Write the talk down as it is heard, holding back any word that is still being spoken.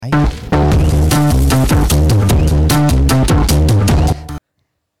Did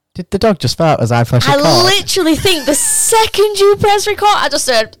the dog just fart as I pressed record? I literally think the second you press record, I just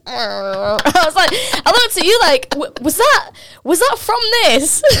heard. I was like, I looked at you like, was that from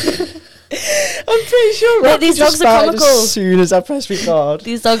this? I'm pretty sure. Wait, these dogs are comical. As soon as I press record,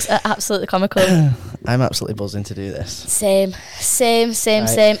 these dogs are absolutely comical. I'm absolutely buzzing to do this. Same.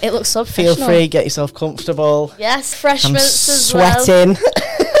 Right. It looks so professional. Feel free, get yourself comfortable. Yes, fresh mints as well. Sweating.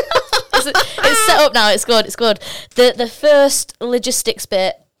 It's set up now. It's good. The first logistics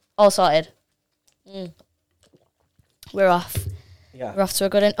bit all sorted. We're off. Yeah. We're off to a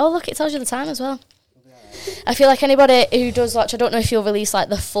good end. Oh, look, it tells you the time as well. I feel like anybody who does watch, I don't know if you'll release like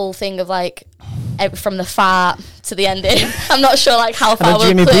the full thing of like from the fart to the ending. I'm not sure like how far we'll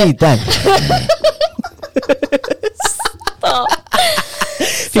Jimmy breathe then. Stop.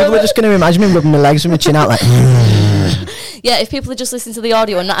 People are just going to imagine me rubbing my legs with my chin out like. Yeah, if people are just listening to the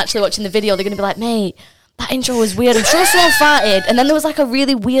audio and not actually watching the video, they're going to be like, mate, that intro was weird. I'm sure someone farted, and then there was like a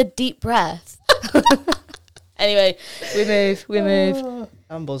really weird deep breath. Anyway, we move.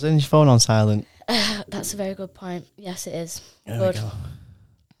 I'm buzzing. Is your phone on silent? That's a very good point. Yes, it is. There good.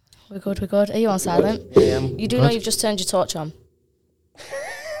 We're good. Are you on silent? Yeah, you do know you've just turned your torch on.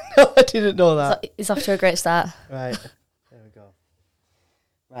 No, I didn't know that. It's off to a great start. Right. There we go.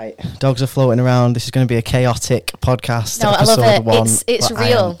 Right. Dogs are floating around. This is going to be a chaotic podcast. No, I love it. 1. It's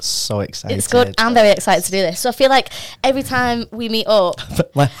real. I'm so excited. It's good. I'm very excited to do this. So I feel like every time we meet up...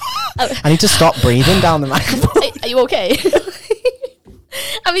 I need to stop breathing down the microphone. Are you okay?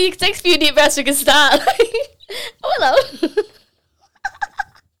 I mean, you can take a few deep breaths, we can start. Oh, hello.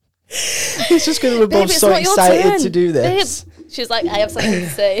 It's just going to be both so excited to do this. Babe. She's like, I have something to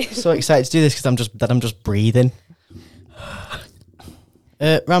say. So excited to do this because I'm just breathing.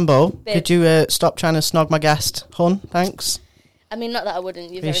 Rambo, Babe. could you stop trying to snog my guest, hun? Thanks. I mean, not that I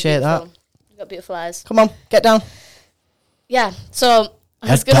wouldn't. You're Appreciate very beautiful. that. You've got beautiful eyes. Come on, get down. Yeah, so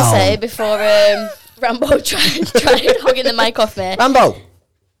I was going to say before Rambo tried hogging the mic off me. Rambo,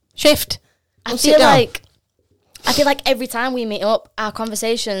 shift. I feel like every time we meet up, our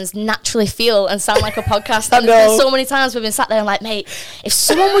conversations naturally feel and sound like a podcast. And there's been so many times we've been sat there and like, mate, if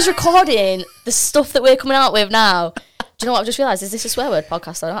someone was recording the stuff that we're coming out with now, do you know what I've just realised? Is this a swear word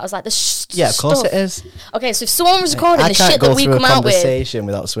podcast or not? I was like, yeah, of course it is. Okay, so if someone was recording the shit that we come out with... I can't go through a conversation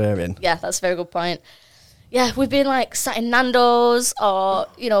without swearing. Yeah, that's a very good point. Yeah, we've been like sat in Nando's or,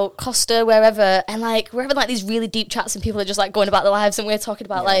 Costa, wherever, and like we're having like these really deep chats and people are just like going about their lives and we're talking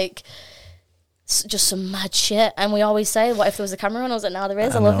about like just some mad shit. And we always say, what if there was a camera on? I was like, now there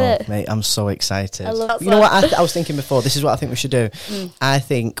is. I love it. Mate, I'm so excited. I love it. You know what I was thinking before? This is what I think we should do. I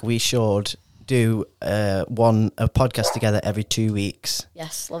think we should do a podcast together every 2 weeks.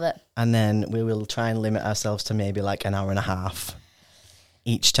 Yes, love it. And then we will try and limit ourselves to maybe like an hour and a half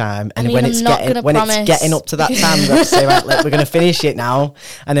each time. And when it's getting up to that time, we have to say, right, we're going to finish it now,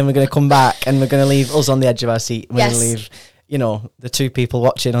 and then we're going to come back and we're going to leave us on the edge of our seat. We're going to leave, the two people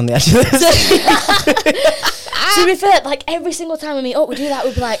watching on the edge of the seat. To be fair, like every single time we meet up, we do that.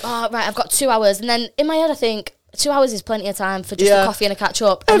 We'd be like, oh, right, I've got 2 hours. And then in my head, I think 2 hours is plenty of time for just a coffee and a catch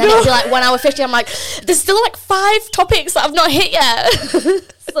up. And then it'd be like 1 hour 50. I'm like, there's still like 5 topics that I've not hit yet.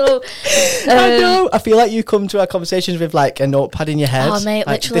 So I know. I feel like you come to our conversations with like a notepad in your head. Oh, mate,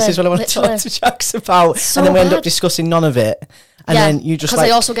 like, literally. This is what I want to talk to Jax about. So and then we end up discussing none of it. And then you just because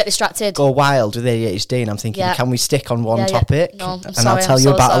I also get distracted. Go wild with ADHD, and I'm thinking, can we stick on one topic? No, I'm and sorry, I'll tell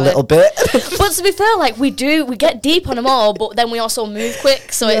you about a little bit. But to be fair, like we get deep on them all, but then we also move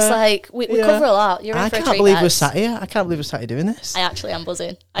quick. So it's like we cover a lot. You're in for a treat, I can't believe we're sat here. I can't believe we're sat here doing this. I actually am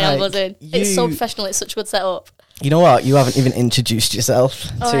buzzing. I am buzzing. It's so professional. It's such a good setup. You know what? You haven't even introduced yourself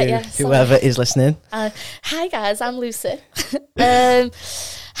to whoever is listening. Hi guys, I'm Lucy.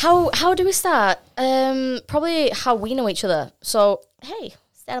 How do we start? Probably how we know each other. So hey,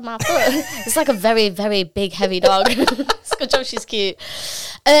 stay on my foot. It's like a very, very big, heavy dog. It's a good job she's cute.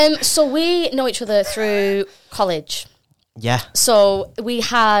 So we know each other through college. Yeah. So we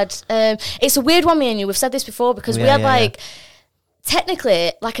had it's a weird one, me and you. We've said this before because we had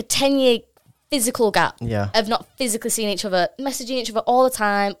technically like a 10-year physical gap of not physically seeing each other, messaging each other all the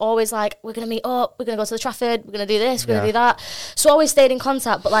time, always like, we're going to meet up, we're going to go to the Trafford, we're going to do this, we're going to do that. So always stayed in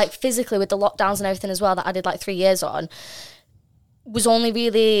contact, but like physically with the lockdowns and everything as well that I did like 3 years on, was only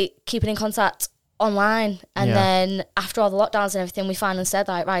really keeping in contact online. And then after all the lockdowns and everything, we finally said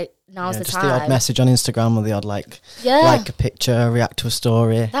like, right, now's the time. Just the odd message on Instagram or the odd like a picture, react to a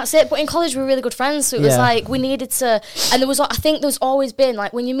story. That's it. But in college we were really good friends, so it was like we needed to. And I think there's always been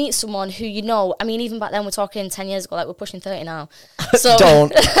like when you meet someone who you know. I mean, even back then we're talking 10 years ago, like we're pushing 30 now. So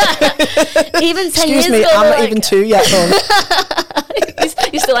don't even 10 Excuse years me, ago. I'm not even 2 yet.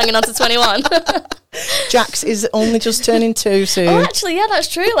 You're still hanging on to 21. Jax is only just turning 2 soon. Oh, actually, yeah,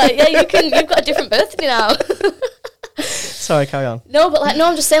 that's true. Like, yeah, you've got a different birthday now. Sorry, carry on. No, but like, no,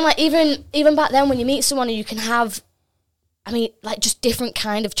 I'm just saying, like, even back then when you meet someone and you can have, I mean, like, just different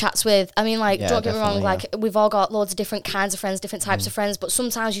kind of chats with. I mean, like, don't get me wrong, like, we've all got loads of different kinds of friends, different types of friends, but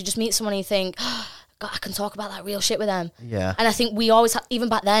sometimes you just meet someone and you think, oh, God, I can talk about that real shit with them. Yeah. And I think we always, even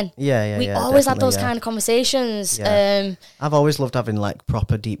back then, we always had those kind of conversations. Yeah. I've always loved having, like,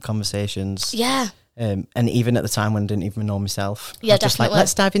 proper deep conversations. Yeah. And even at the time when I didn't even know myself. Yeah, just like,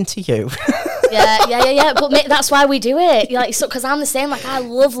 let's dive into you. Yeah. But mate, that's why we do it. Like, so, because I'm the same. Like, I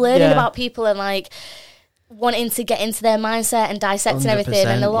love learning about people and, like, wanting to get into their mindset and dissecting everything.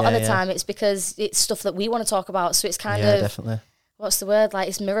 And a lot of the time it's because it's stuff that we want to talk about. So it's kind of... definitely. What's the word? Like,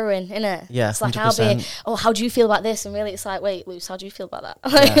 it's mirroring, innit? Yeah, it's like 100%. I'll be, oh, how do you feel about this? And really, it's like, wait, Luce, how do you feel about that?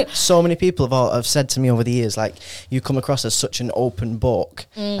 Yeah. So many people have said to me over the years, like, you come across as such an open book,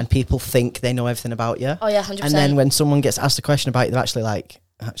 and people think they know everything about you. Oh yeah, 100%. And then when someone gets asked a question about you, they're actually like,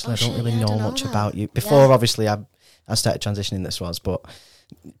 I don't really know much about you. Before, obviously, I started transitioning this but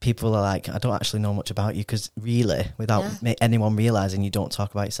people are like, I don't actually know much about you, because really, without anyone realising, you don't talk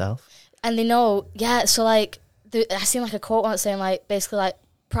about yourself. And they know, so like, I seen like a quote once saying, like, basically, like,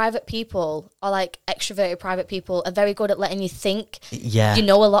 private people, or like extroverted private people, are very good at letting you think you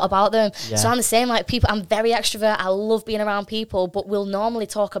know a lot about them. So I'm the same. Like, people, I'm very extrovert, I love being around people, but we'll normally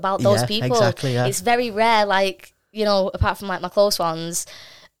talk about those people. Exactly, it's very rare, like, you know, apart from like my close ones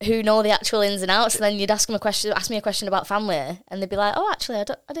who know the actual ins and outs, and then you'd ask me a question about family, and they'd be like, oh, actually, I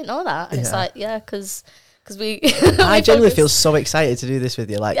didn't know that. And it's like, because we I genuinely feel so excited to do this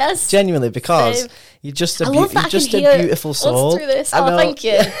with you, like, genuinely, because you're just a beautiful soul. Through this. Oh, thank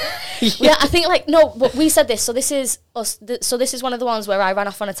you. Yeah, I think, like, no, but we said this, so this is us, so this is one of the ones where I ran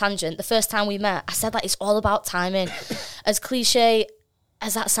off on a tangent. The first time we met, I said, like, it's all about timing. As cliche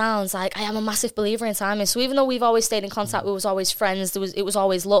as that sounds, like, I am a massive believer in timing. So even though we've always stayed in contact, we was always friends, it was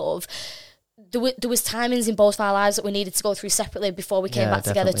always love, there was timings in both of our lives that we needed to go through separately before we came back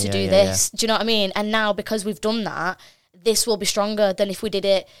together to do this. Do you know what I mean? And now, because we've done that, this will be stronger than if we did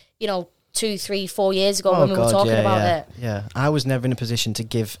it, you know, 2, 3, 4 years ago when we were talking about it. Yeah, I was never in a position to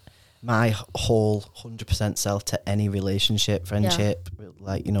give my whole 100% self to any relationship, friendship,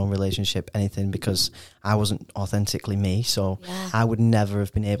 like, you know, relationship, anything, because I wasn't authentically me. So I would never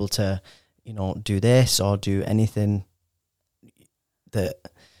have been able to, you know, do this or do anything that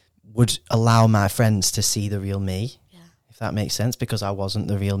would allow my friends to see the real me, if that makes sense, because I wasn't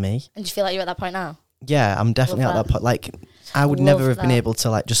the real me. And do you feel like you're at that point now? Yeah, I'm definitely at that point. Like, I would never have been able to,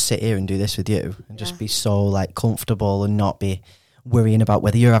 like, just sit here and do this with you and just be so, like, comfortable and not be worrying about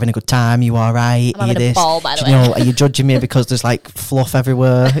whether you're having a good time, you all right, I'm having a ball, by the way. You know, are you judging me because there's, like, fluff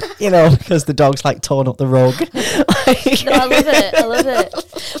everywhere, you know, because the dog's, like, torn up the rug. No, I love it.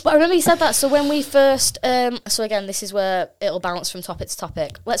 But I remember you said that, so when we first, so again, this is where it'll bounce from topic to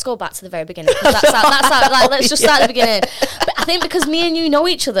topic. Let's go back to the very beginning, because let's just start at the beginning. But I think because me and you know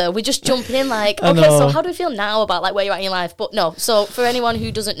each other, we're just jumping in, like, okay, so how do we feel now about, like, where you're at in your life? But no, so for anyone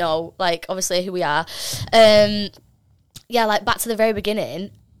who doesn't know, like, obviously who we are, like, back to the very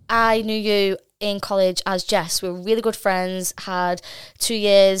beginning, I knew you in college as Jess. We were really good friends, had 2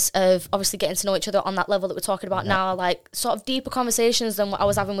 years of obviously getting to know each other on that level that we're talking about now, like, sort of deeper conversations than what I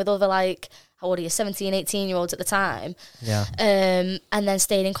was having with other, like, how old are you, 17, 18-year-olds at the time. And then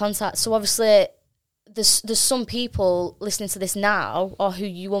stayed in contact. So obviously there's some people listening to this now, or who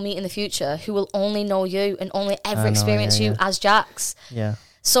you will meet in the future, who will only know you and only ever experience you as Jax.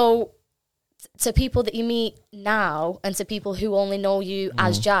 So to people that you meet now and to people who only know you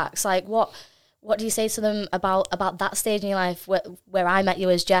as Jax, like, what do you say to them about that stage in your life where I met you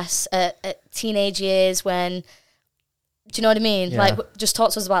as Jess at teenage years, when, do you know what I mean? Like, just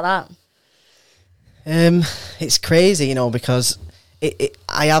talk to us about that. It's crazy, you know, because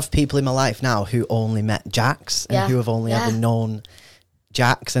I have people in my life now who only met Jax and who have only ever known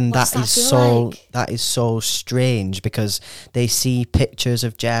Jax, and that is so strange, because they see pictures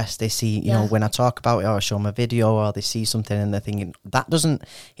of Jess, they see, you know, when I talk about it or I show them a video, or they see something and they're thinking, it doesn't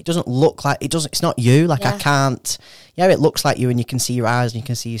look like, it's not you, like, I can't, it looks like you and you can see your eyes and you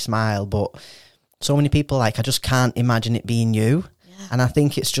can see you smile, but so many people, like, I just can't imagine it being you. And I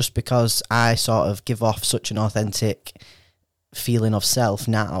think it's just because I sort of give off such an authentic feeling of self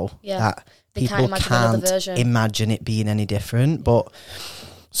now that people can't imagine it being any different. But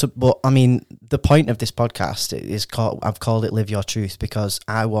I mean, the point of this podcast is I've called it Live Your Truth, because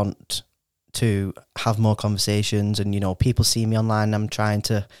I want to have more conversations, and, you know, people see me online and I'm trying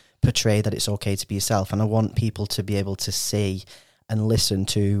to portray that it's okay to be yourself, and I want people to be able to see and listen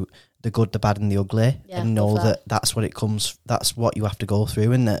to the good, the bad, and the ugly, and know that that's what it comes. That's what you have to go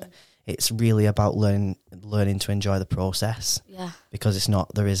through, and that it's really about learning to enjoy the process. Yeah. Because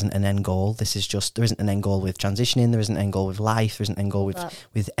there isn't an end goal. There isn't an end goal with transitioning. There isn't an end goal with life. There isn't an end goal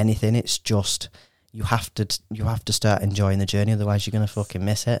with anything. It's just you have to start enjoying the journey. Otherwise, you're gonna fucking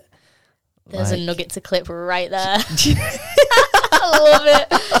miss it. There's a nugget to clip right there. I love it.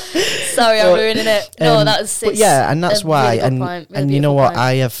 Sorry, I'm ruining it. No, that's and that's why. Really and you know what?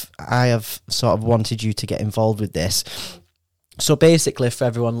 I have sort of wanted you to get involved with this. So basically, for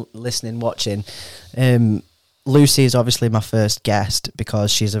everyone listening, watching, Lucy is obviously my first guest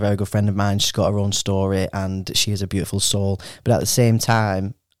because she's a very good friend of mine. She's got her own story and she is a beautiful soul. But at the same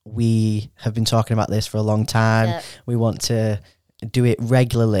time, we have been talking about this for a long time. Yeah. We want to do it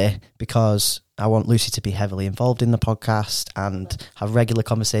regularly because I want Lucy to be heavily involved in the podcast and have regular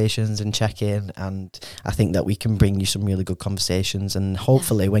conversations and check in, and I think that we can bring you some really good conversations, and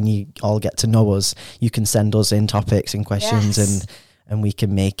hopefully when you all get to know us, you can send us in topics and questions and we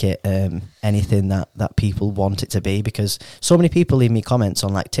can make it anything that people want it to be, because so many people leave me comments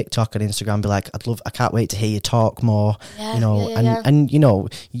on like TikTok and Instagram, be like, I can't wait to hear you talk more, and you know,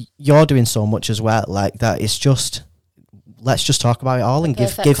 you're doing so much as well, like that. It's just, let's just talk about it all and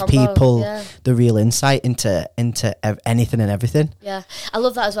give people the real insight into anything and everything. Yeah, I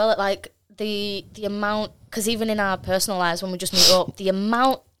love that as well. Like the amount, because even in our personal lives when we just meet up, the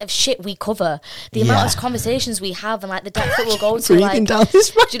amount of shit we cover, the amount of conversations we have, and like the depth that we'll go to. Breathing down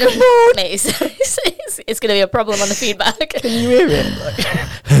this do you know, mate, it's going to be a problem on the feedback. Can you hear it?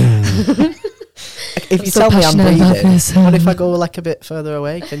 If you tell me I'm breathing, what if I go like a bit further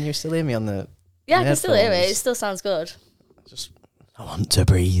away? Can you still hear me on the? Yeah, I can still hear it. It still sounds good. I want to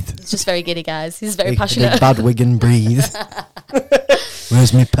breathe. He's just very giddy, guys. He's very passionate. Bad Wigan breathe.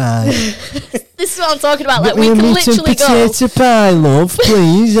 Where's my pie? This is what I'm talking about. Like, we can literally go. Potato pie, love,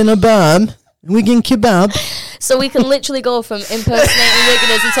 please, and a bam. Wigan kebab. So we can literally go from impersonating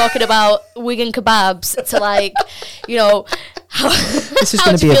Wiganers and talking about Wigan kebabs to, like, you know, this is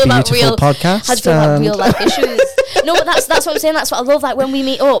going to be a beautiful podcast. How do you feel about real life issues? No, but that's what I'm saying. That's what I love. Like, when we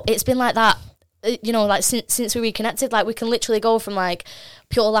meet up, it's been like that. You know, like since we reconnected, like we can literally go from like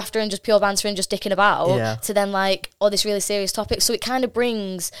pure laughter and just pure banter and just dicking about to then like all this really serious topic. So it kind of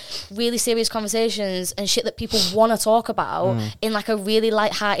brings really serious conversations and shit that people want to talk about in like a really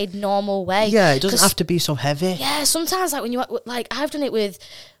light-hearted, normal way. Yeah, it doesn't have to be so heavy. Yeah, sometimes like when you like, I've done it with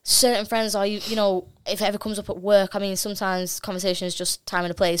certain friends, or you know, if it ever comes up at work. I mean, sometimes conversation is just time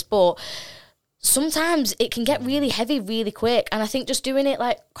and a place, but sometimes it can get really heavy really quick, and I think just doing it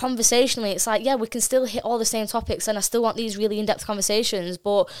like conversationally, it's like, yeah, we can still hit all the same topics and I still want these really in-depth conversations,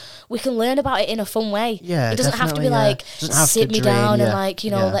 but we can learn about it in a fun way. Yeah, it doesn't have to be like sit me down and like,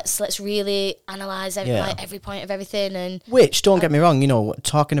 you know, let's really analyse every point of everything. And which, don't get me wrong, you know,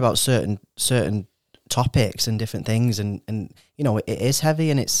 talking about certain topics and different things, and you know, it is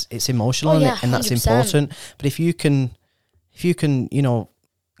heavy and it's emotional, and that's 100%. Important. But if you can, you know,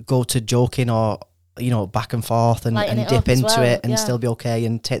 go to joking or, you know, back and forth and dip into it and still be okay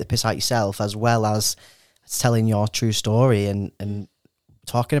and take the piss out yourself, as well as telling your true story and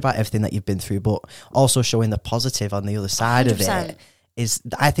talking about everything that you've been through, but also showing the positive on the other side 100%. Of it, is,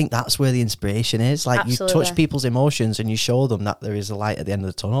 I think that's where the inspiration is. Like, absolutely. You touch people's emotions and you show them that there is a light at the end of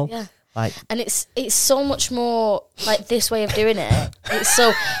the tunnel. Yeah. Like, and it's so much more like this way of doing it. It's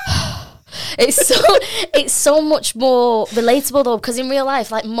so much more relatable though, because in real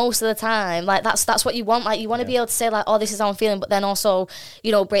life, like most of the time, like that's what you want. Like you want to be able to say like, oh, this is how I'm feeling, but then also,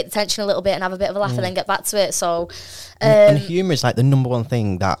 you know, break the tension a little bit and have a bit of a laugh and then get back to it. So and humour is like the number one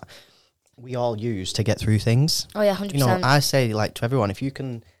thing that we all use to get through things. Oh yeah, 100%. You know, I say like to everyone, if you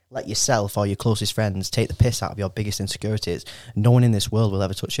can let yourself or your closest friends take the piss out of your biggest insecurities, no one in this world will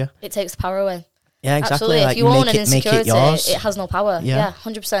ever touch you. It takes the power away. Yeah, exactly. Absolutely. Like, if you own an insecurity, it has no power. Yeah,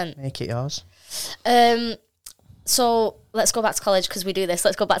 100%. Make it yours. So let's go back to college, because we do this.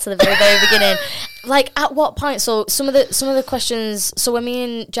 Let's go back to the very, very beginning. Like, at what point? So some of the questions. So when me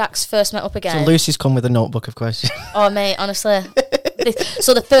and Jax first met up again. So Lucy's come with a notebook of questions. Oh mate, honestly.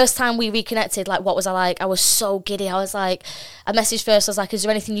 So the first time we reconnected, like, what was I like? I was so giddy. I was like, I messaged first. I was like, is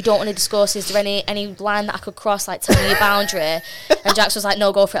there anything you don't want to discuss? Is there any line that I could cross? Like, tell me your boundary. And Jax was like,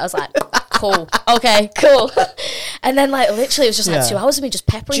 no, go for it. I was like, cool. Okay, cool. And then, like, literally, it was just like 2 hours of me just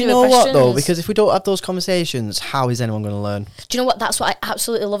peppering you with questions. Do you know what, though? Because if we don't have those conversations, how is anyone going to learn? Do you know what? That's what I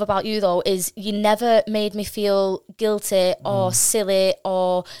absolutely love about you, though, is you never made me feel guilty or silly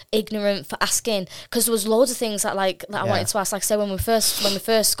or ignorant for asking. Because there was loads of things that I wanted to ask. Like I said, when we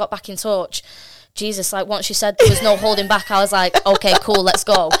first got back in touch, Jesus, like, once you said there was no holding back, I was like, okay, cool, let's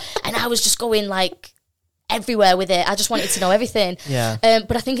go. And I was just going, like, everywhere with it. I just wanted to know everything. Yeah.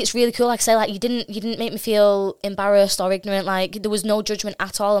 But I think it's really cool. Like I say, like you didn't make me feel embarrassed or ignorant. Like there was no judgment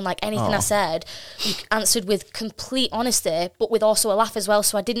at all. And like anything I said, you answered with complete honesty, but with also a laugh as well.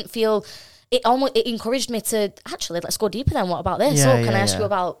 So I didn't feel. It encouraged me to actually let's go deeper then. What about this? Can I ask you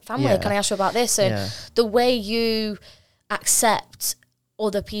about family? Yeah. Can I ask you about this? And the way you accept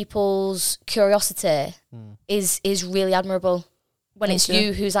other people's curiosity is really admirable. When it's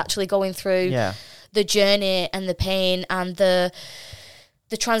you who's actually going through the journey and the pain and the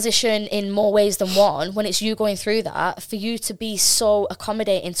transition in more ways than one. When it's you going through that, for you to be so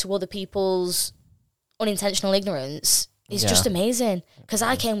accommodating to other people's unintentional ignorance. It's just amazing because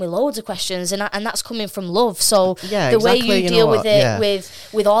I came with loads of questions and that's coming from love. So the way you deal with it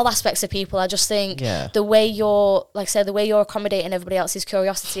with all aspects of people, I just think the way you're, like I said, the way you're accommodating everybody else's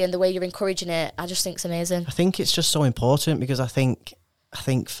curiosity and the way you're encouraging it, I just think it's amazing. I think it's just so important because I think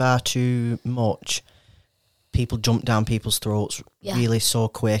far too much people jump down people's throats really so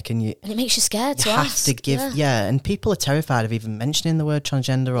quick and it makes you scared to ask. Have to give and people are terrified of even mentioning the word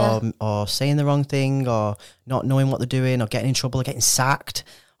transgender or saying the wrong thing or not knowing what they're doing or getting in trouble or getting sacked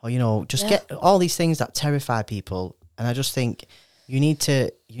or just get all these things that terrify people. And I just think you need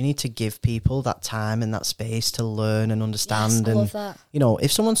to give people that time and that space to learn and understand. Yes, I love that.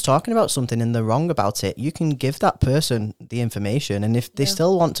 If someone's talking about something and they're wrong about it, you can give that person the information. And if they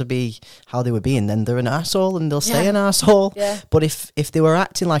still want to be how they were being, then they're an arsehole and they'll stay an arsehole. Yeah. But if they were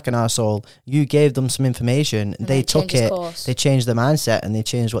acting like an arsehole, you gave them some information, and they took it, they changed their mindset and they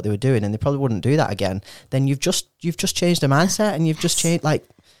changed what they were doing, and they probably wouldn't do that again. Then you've just changed their mindset and you've just changed, like,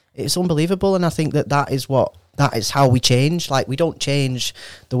 it's unbelievable. And I think that is how we change. Like, we don't change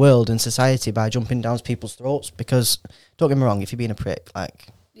the world and society by jumping down people's throats, because don't get me wrong, if you're being a prick, like,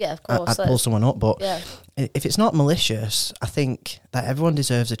 of course, I'd pull someone up, but if it's not malicious, I think that everyone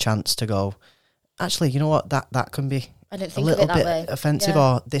deserves a chance to go, actually, you know what, that can be a little bit offensive,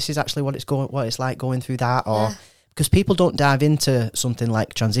 or this is actually what it's like going through that, or because people don't dive into something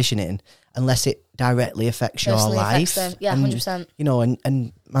like transitioning unless it directly affects your life. Yeah, 100%.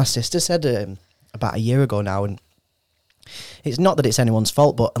 And my sister said about a year ago now, and it's not that it's anyone's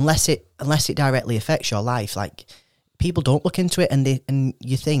fault, but unless it directly affects your life, like, people don't look into it, and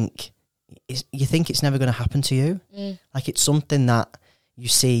you think it's never going to happen to you. Like, it's something that you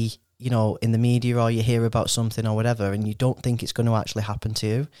see, in the media, or you hear about something or whatever, and you don't think it's going to actually happen to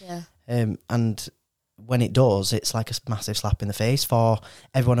you. And when it does, it's like a massive slap in the face for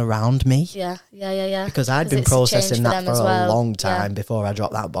everyone around me. Yeah. Because I'd been processing that for a long time before I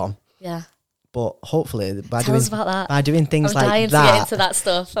dropped that bomb. Yeah. But hopefully, by Tell us about that. By doing things like that, I'm dying to get into that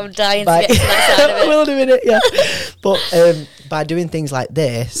stuff. I'm dying to get into that side of it. We'll do it, yeah. But by doing things like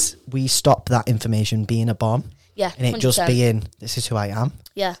this, we stop that information being a bomb. Yeah, and it 100%. Just being, this is who I am.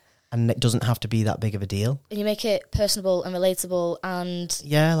 Yeah. And it doesn't have to be that big of a deal. And you make it personable and relatable, and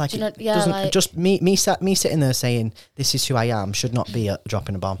just me sitting there saying this is who I am should not be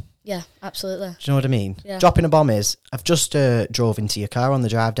dropping a bomb. Yeah, absolutely. Do you know what I mean? Yeah. Dropping a bomb is, I've just drove into your car on the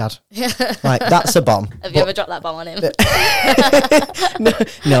drive, Dad. Like, that's a bomb. Have you ever dropped that bomb on him?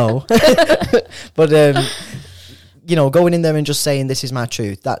 No. But going in there and just saying this is my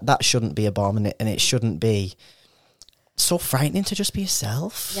truth, that shouldn't be a bomb, and it shouldn't be so frightening to just be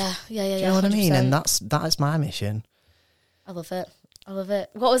yourself. Yeah. Do you know what 100%. I mean? And that is my mission. I love it.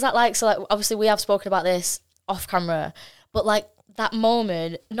 What was that like? So, like, obviously we have spoken about this off camera, but like that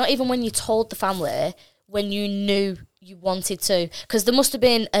moment, not even when you told the family, when you knew you wanted to, because there must have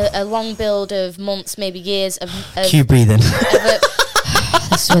been a long build of months, maybe years of keep breathing.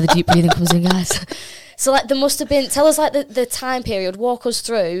 This is where the deep breathing comes in, guys. So, like, there must have been, tell us, like, the time period, walk us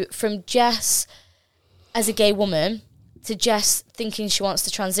through from Jess as a gay woman to Jess thinking she wants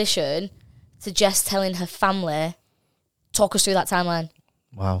to transition to Jess telling her family. Talk us through that timeline.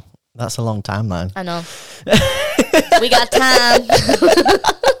 Wow, that's a long timeline. I know. We got time.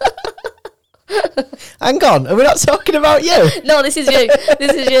 Hang on, are we not talking about you? No, this is you.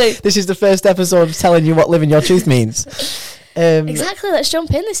 This is the first episode of telling you what living your truth means. Exactly, let's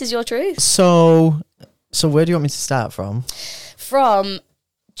jump in. This is your truth. So where do you want me to start from? From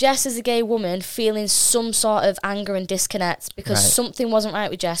Jess as a gay woman feeling some sort of anger and disconnect because something wasn't right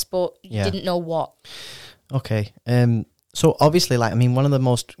with Jess, but you didn't know what. Okay. So obviously, like, I mean, one of the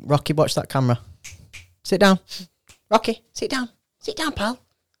most... Rocky, watch that camera. Sit down. Rocky, sit down. Sit down, pal.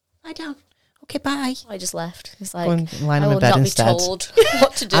 Lie down. Okay, bye. I just left. It's like, go and lie on my bed instead. I will not be told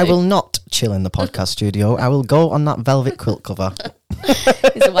what to do. I will not chill in the podcast studio. I will go on that velvet quilt cover.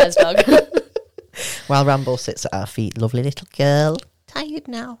 He's a wise dog. While Rambo sits at our feet. Lovely little girl. Tired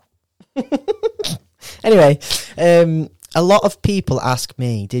now. Anyway, a lot of people ask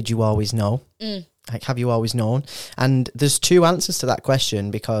me, did you always know? Like, have you always known? And there's two answers to that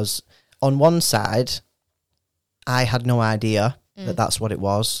question, because on one side, I had no idea that that's what it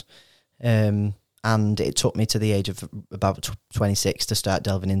was. And it took me to the age of about 26 to start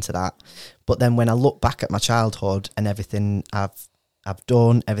delving into that. But then when I look back at my childhood and everything I've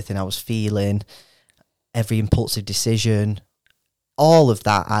done, everything I was feeling, every impulsive decision, all of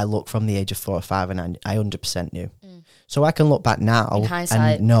that, I look from the age of 4 or 5, and I 100% knew. So I can look back now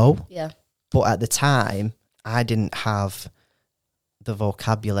and know. Yeah. But at the time, I didn't have the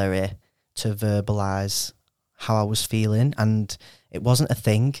vocabulary to verbalise how I was feeling, and it wasn't a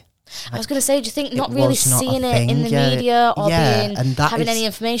thing. I was going to say, do you think not really seeing it in the media or having any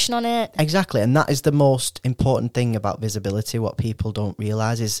information on it? Exactly, and that is the most important thing about visibility. What people don't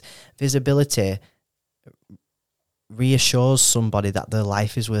realise is visibility reassures somebody that their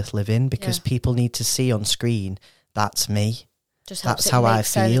life is worth living, because people need to see on screen, that's me. That's how I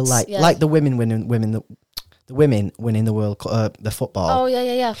feel. Like the women winning the world the football. Oh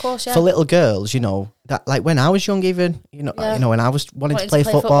yeah, of course. Yeah. For little girls, that, like, when I was young, even when I was wanting to play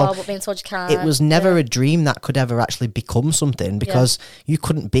football, but being told you can't. It was never a dream that could ever actually become something, because you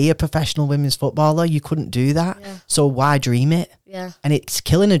couldn't be a professional women's footballer. You couldn't do that. Yeah. So why dream it? Yeah. And it's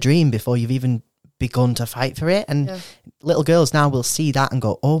killing a dream before you've even begun to fight for it. And little girls now will see that and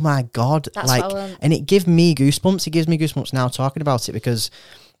go, oh my God. That's what I want. And it gives me goosebumps. It gives me goosebumps now talking about it, because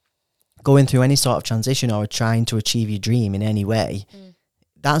going through any sort of transition or trying to achieve your dream in any way,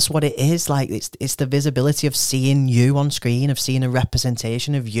 that's what it is. Like, it's the visibility of seeing you on screen, of seeing a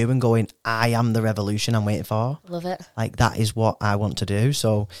representation of you and going, I am the revolution I'm waiting for. Love it. Like, that is what I want to do.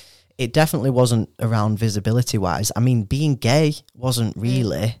 So it definitely wasn't around visibility wise. I mean, being gay wasn't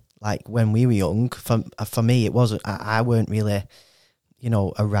really like when we were young. For me, it wasn't. I weren't really,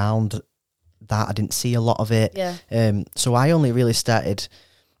 around that. I didn't see a lot of it. Yeah. So I only really started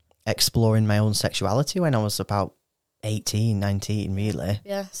exploring my own sexuality when I was about 18, 19, really.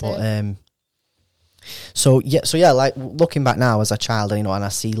 Yeah, same. But so like, looking back now as a child, and I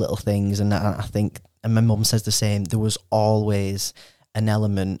see little things, and I think, and my mum says the same, there was always an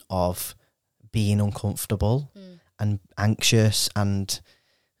element of being uncomfortable and anxious, and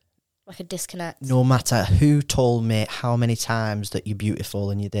like a disconnect. No matter who told me how many times that you're beautiful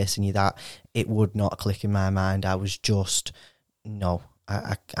and you're this and you're that, it would not click in my mind. I was just, no,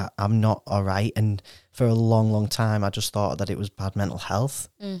 I'm not all right. And for a long, long time, I just thought that it was bad mental health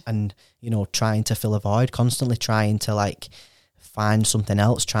and, trying to fill a void, constantly trying to, like, find something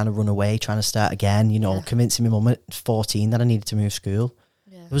else, trying to run away, trying to start again, convincing my mum at 14 that I needed to move school.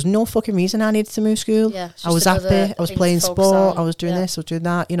 Yeah. There was no fucking reason I needed to move school. Yeah, I was happy, I was playing sport, I was doing this, I was doing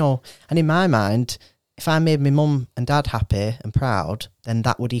that, And in my mind, if I made my mum and dad happy and proud, then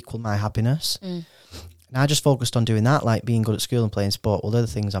that would equal my happiness. And I just focused on doing that, like being good at school and playing sport. Well, the other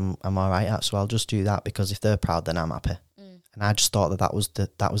things I'm all right at, so I'll just do that, because if they're proud, then I'm happy. And I just thought that was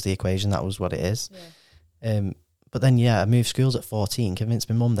the equation, that was what it is. Yeah. But then, I moved schools at 14, convinced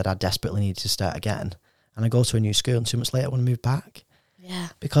my mum that I desperately needed to start again. And I go to a new school, and 2 months later I want to move back. Yeah.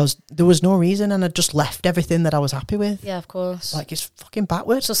 Because there was no reason, and I just left everything that I was happy with. Yeah, of course. Like, it's fucking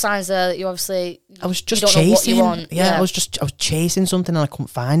backwards. So signs there that you obviously, I was just chasing. Know what you want. Yeah, I was chasing something and I couldn't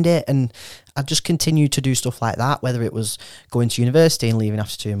find it. And I just continued to do stuff like that, whether it was going to university and leaving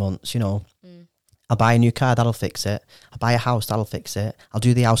after 2 months, I'll buy a new car, that'll fix it. I'll buy a house, that'll fix it. I'll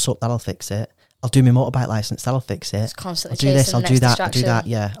do the house up, that'll fix it. I'll do my motorbike license, that'll fix it. Just constantly I'll do this, I'll do that, I'll do that,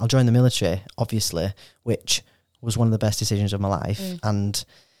 yeah. I'll join the military, obviously, which was one of the best decisions of my life. And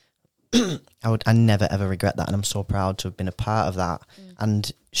I never ever regret that, and I'm so proud to have been a part of that.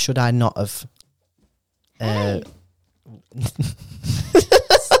 And should I not have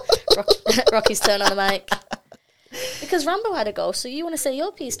Rocky's turn on the mic. Because Rambo had a go, so you want to say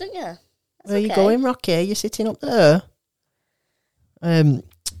your piece, don't you? Where are you going, Rocky? You're sitting up there.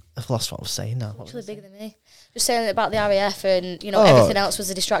 I've lost what I was saying now. Actually bigger than me. Just saying about the RAF and, everything else was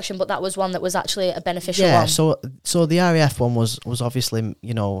a distraction, but that was one that was actually a beneficial one. Yeah, so the RAF one was obviously,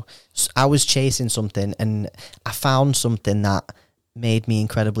 I was chasing something, and I found something that made me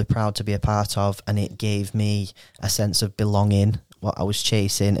incredibly proud to be a part of, and it gave me a sense of belonging, what I was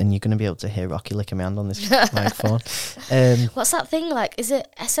chasing. And you're going to be able to hear Rocky licking my hand on this microphone. What's that thing like? Is it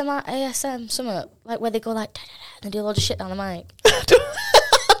ASM, something? Like where they go like, and they do a lot of shit down the mic?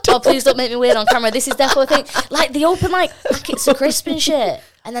 Oh, please don't make me weird on camera. This is definitely a thing. Like, they open, like, packets of crisp and shit,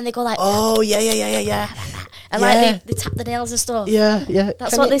 and then they go, like... Oh, yeah. And, like, they tap the nails and stuff. Yeah.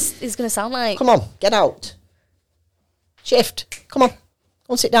 That's what this is going to sound like. Come on, get out. Shift. Come on. Go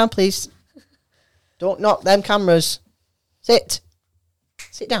and sit down, please. Don't knock them cameras. Sit.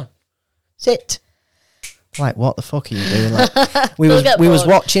 Sit down. Sit. Like, what the fuck are you doing? Like, we was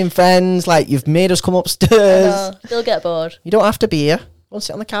watching Friends. Like, you've made us come upstairs. They'll get bored. You don't have to be here. Go and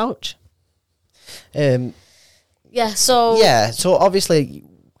sit on the couch. So obviously,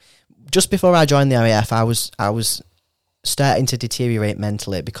 just before I joined the RAF, I was starting to deteriorate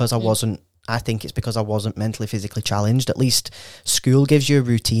mentally because I think it's because I wasn't mentally, physically challenged. At least school gives you a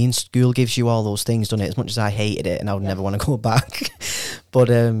routine. School gives you all those things, doesn't it? As much as I hated it and I would never want to go back. But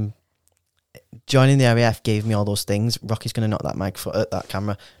joining the RAF gave me all those things. Rocky's going to knock that microphone at that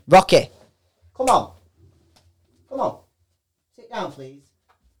camera. Rocky, come on. Sit down, please.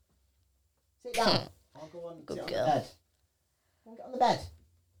 Sit down. I'll go on. Good girl. On the bed. Go on, get on the bed.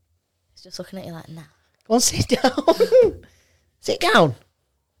 He's just looking at you like, nah. Go on, sit down. Sit down.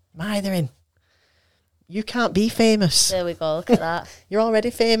 Mithering. You can't be famous. There we go. Look at that. You're already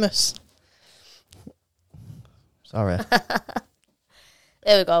famous. Sorry.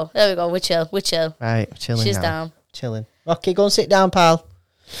 There we go. We're chill. Right, we're chilling. She's now. down. Chilling. Rocky, go and sit down, pal.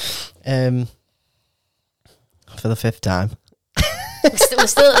 For the 5th time. We're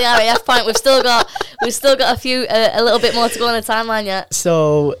still at the RAF point. We've still got a little bit more to go on the timeline yet.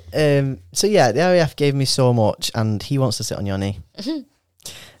 So yeah, the RAF gave me so much, and he wants to sit on your knee.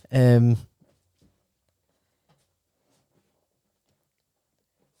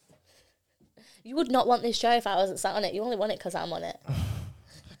 You would not want this chair if I wasn't sat on it. You only want it because I'm on it.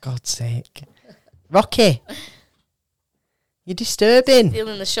 For God's sake, Rocky, you're disturbing.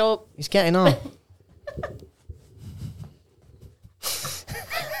 Stealing the show. He's getting on.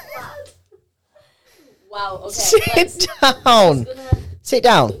 Wow, okay. Sit down. Sit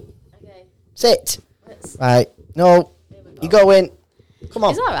down. Okay. Sit. Right. No. You go in. Come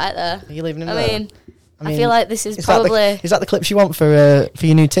on. He's alright there. Are you leaving him I there? mean, I feel like this is probably... Is that the clips you want for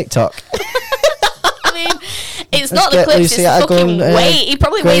your new TikTok? I mean, it's not the clips, it's the fucking weight. He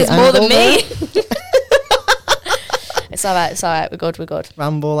probably weighs more than me. It's alright. We're good.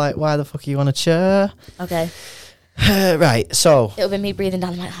 Rambo, like, why the fuck are you on a chair? Okay. Right, so... It'll be me breathing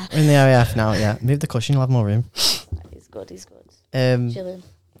down like that. We're in the RAF now, yeah. Move the cushion, you'll have more room. He's good. Chilling.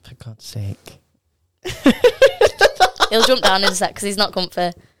 For God's sake. He'll jump down in a sec because he's not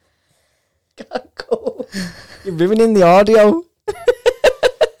comfy. Can't go. You're ruining the audio.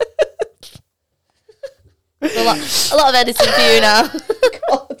 A lot of editing for you now.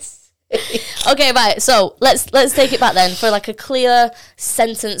 God's sake. Okay, right. So let's take it back then for like a clear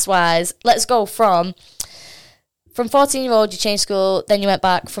sentence wise. Let's go from 14-year-old, you changed school, then you went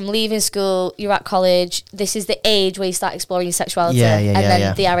back. From leaving school, you're at college. This is the age where you start exploring your sexuality. And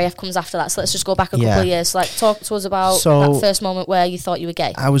then the RAF comes after that. So let's just go back a couple of years. So like, talk to us about that first moment where you thought you were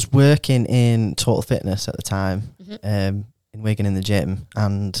gay. I was working in Total Fitness at the time, in Wigan in the gym,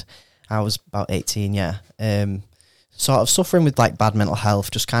 and I was about 18, sort of suffering with like bad mental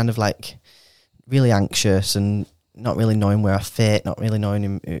health, just kind of like really anxious and not really knowing where I fit, not really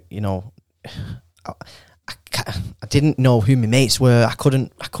knowing, I didn't know who my mates were. I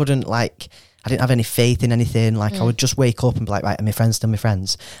couldn't like, I didn't have any faith in anything. Like I would just wake up and be like, right, are my friends still my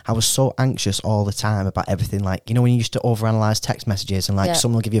friends? I was so anxious all the time about everything. Like, you know, when you used to overanalyze text messages and like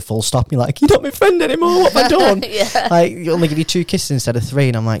someone will give you a full stop and you're like, you're not my friend anymore, what have I done? Like, you only give you 2 kisses instead of 3,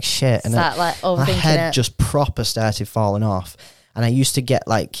 and I'm like, shit. And like my head just proper started falling off. And I used to get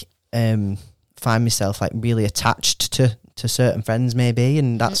like, find myself like really attached to certain friends maybe,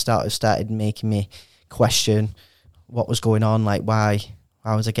 and that started making me question what was going on, like why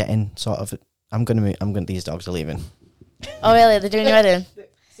was I getting sort of, these dogs are leaving. Oh really? They're doing your wedding?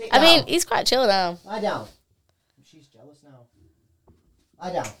 I mean, he's quite chill now. Lie down. She's jealous now.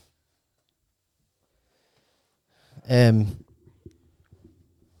 Lie down.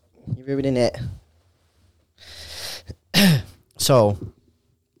 You're ruining it. So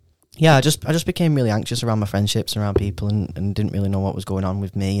yeah, I just became really anxious around my friendships, around people, and didn't really know what was going on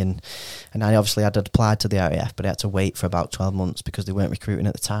with me. And I obviously had applied to the RAF, but I had to wait for about 12 months because they weren't recruiting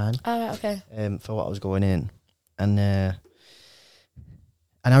at the time. Oh, right, okay. For what I was going in. And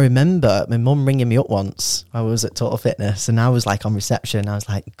I remember my mum ringing me up once. I was at Total Fitness, and I was like on reception. I was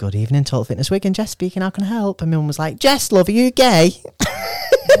like, good evening, Total Fitness Wigan, Jess speaking, how can I help? And my mum was like, Jess, love, are you gay?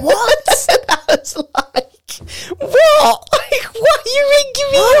 What? And I was like, what? Like, why are you ringing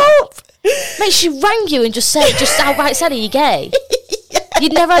me up? Mate, she rang you and just outright said, are you gay? Yeah.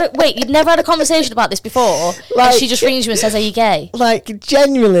 You'd never had a conversation about this before? Like, and she just rings you and says, are you gay? Like,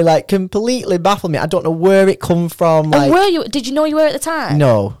 genuinely, like, completely baffled me. I don't know where it come from. Like, and did you know you were at the time?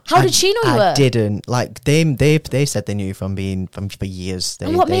 No. How did she know you were? I didn't. Like, they said they knew from for years.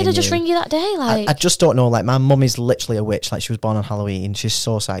 And what made her just ring you that day? Like, I just don't know. Like, my mum is literally a witch. Like, she was born on Halloween. She's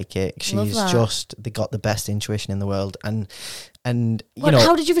so psychic. They got the best intuition in the world. And you know,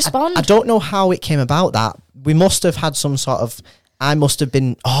 how did you respond? I don't know how it came about that. We must have had some sort of, I must have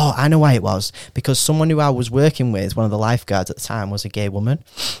been, I know why it was. Because someone who I was working with, one of the lifeguards at the time, was a gay woman.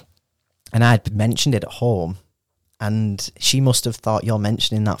 And I'd mentioned it at home. And she must have thought, you're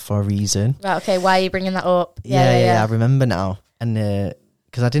mentioning that for a reason. Right, okay, why are you bringing that up? Yeah, I remember now. And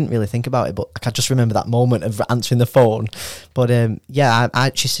because I didn't really think about it, but I just remember that moment of answering the phone. But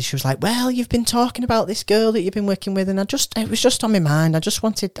she was like, well, you've been talking about this girl that you've been working with, and it was just on my mind. I just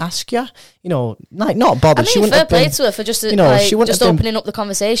wanted to ask you, you know, like, not bothered. I mean, fair play to her for just, you know, like, just opening up the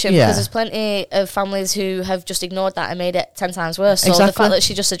conversation, because there's plenty of families who have just ignored that and made it 10 times worse. So the fact that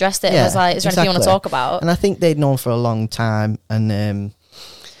she just addressed it and was like, is there anything you want to talk about? And I think they'd known for a long time, and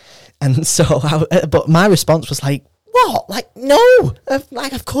so, but my response was like, what? Like, no.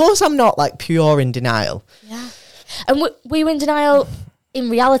 Like, of course I'm not, like, pure in denial. Yeah. And were you in denial in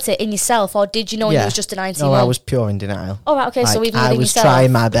reality, in yourself, or did you know you was just denying to your mum? I was pure in denial. Oh, right, okay, like, so even I was yourself.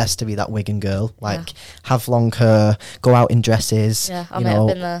 trying my best to be that Wigan girl. Like, have long hair, go out in dresses, have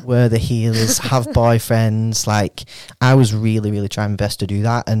been there. Wear the heels, have boyfriends. Like, I was really, really trying my best to do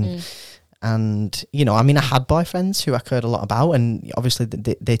that. And, you know, I mean, I had boyfriends who I cared a lot about, and obviously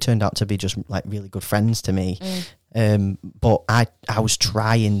they turned out to be just, like, really good friends to me. But I was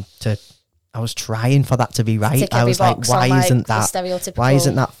trying for that to be right. I was like, why isn't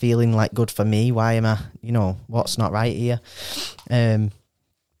that feeling like good for me? Why am I, you know, what's not right here?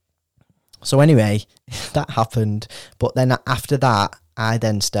 So anyway, that happened. But then after that, I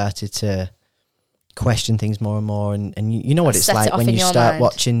then started to question things more and more. And you know what it's like when you start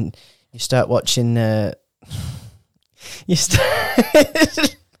watching,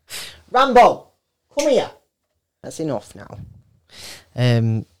 Rambo, come here. That's enough now.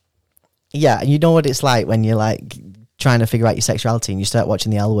 Yeah, you know what it's like when you're like trying to figure out your sexuality and you start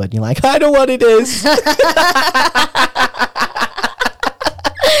watching the L Word and you're like, I know what it is.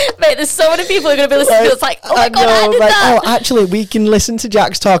 Mate, there's so many people who are going to be listening to this like, oh my God, I did that. Oh, actually, we can listen to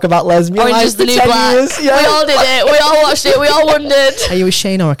Jax talk about lesbian life for 10 years. Yeah. We all did it. We all watched it. We all wondered. Are you a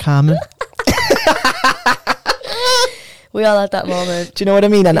Shane or a Carmen? We all had that moment. Do you know what I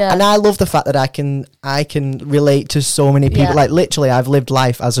mean? And I love the fact that I can relate to so many people. Yeah. Like, literally, I've lived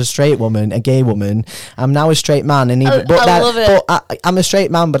life as a straight woman, a gay woman. I'm now a straight man, and even I love it. But I'm a straight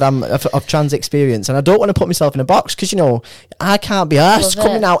man, but I'm of trans experience, and I don't want to put myself in a box because, you know, I can't be arsed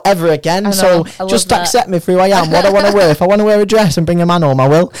coming out ever again. So just accept me for who I am. What I want to wear. If I want to wear a dress and bring a man home, I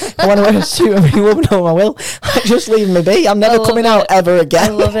will. If I want to wear a suit and bring a woman home, I will. Just leave me be. I'm never coming out ever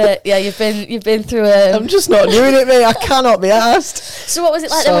again. I love it. Yeah, you've been through it. I'm just not doing it, mate. I cannot be arsed. So what was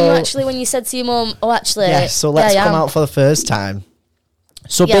it like then when you said to your mum, oh, actually... Yeah, so let's come out for the first time.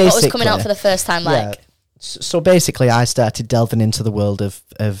 So basically... what was coming out for the first time like? Yeah, so basically I started delving into the world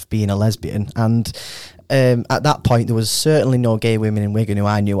of being a lesbian, and at that point there was certainly no gay women in Wigan who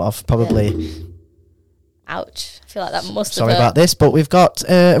I knew of, probably... Yeah. Ouch. I feel like that must have Sorry about this, but we've got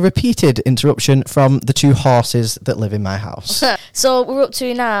a repeated interruption from the two horses that live in my house. So we're up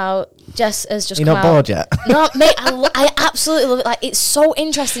to now. Jess has just You're come not out. bored yet? No, mate, I absolutely love it. Like, it's so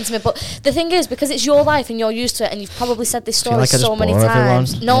interesting to me. But the thing is, because it's your life and you're used to it, and you've probably said this story so many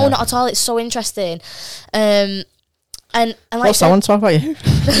times. Everyone. No, not at all. It's so interesting. And like, I want to talk about you.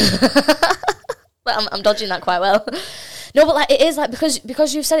 But I'm dodging that quite well. No, but like, it is like,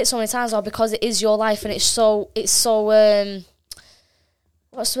 because you've said it so many times, or because it is your life, and it's so what's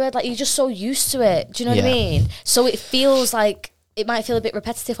the word? Like, you're just so used to it. Do you know what I mean? So it feels like it might feel a bit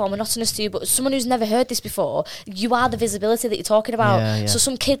repetitive or monotonous to you, but someone who's never heard this before, you are the visibility that you're talking about. Yeah. So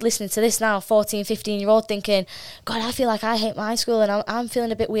some kid listening to this now, 14, 15-year-old, thinking, God, I feel like I hate my school, and I'm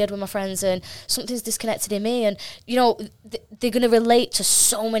feeling a bit weird with my friends, and something's disconnected in me, and, you know, they're going to relate to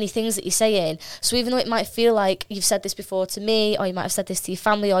so many things that you're saying. So even though it might feel like you've said this before to me, or you might have said this to your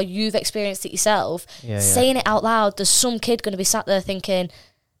family, or you've experienced it yourself, saying it out loud, there's some kid going to be sat there thinking,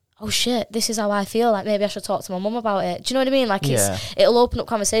 oh shit, this is how I feel, like maybe I should talk to my mum about it. Do you know what I mean? Like, it'll open up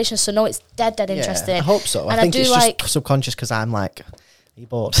conversations. So no, it's dead interesting. I hope so. And I think it's like, just subconscious because I'm like, are you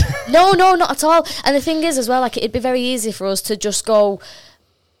bored? No, not at all. And the thing is as well, like, it'd be very easy for us to just go,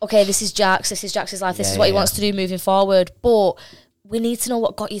 okay, this is Jax's life, this is what he wants to do moving forward. But we need to know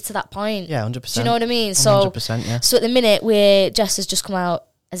what got you to that point. Yeah, 100%. Do you know what I mean? So 100%, yeah. So at the minute, Jess has just come out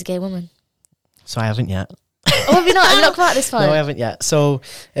as a gay woman. So I haven't yet. Oh, have you not come out this point? No, I haven't yet. So,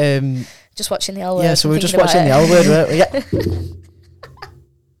 just watching the L Word. Yeah, so we were just watching the L Word, weren't we? Yeah.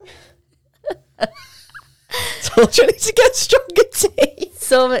 Told you I need to get stronger teeth.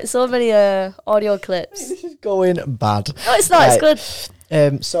 So many audio clips. This is going bad. No, it's not. Right. It's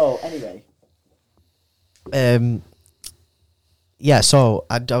good. So anyway, yeah. So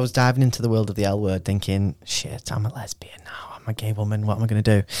I was diving into the world of the L Word, thinking, "Shit, I'm a lesbian now. I'm a gay woman. What am I going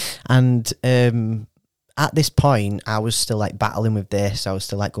to do?" And at this point, I was still like battling with this. I was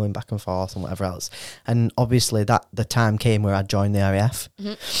still like going back and forth and whatever else. And obviously, that the time came where I joined the RAF.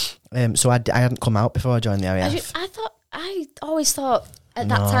 Mm-hmm. So I hadn't come out before I joined the RAF. I always thought at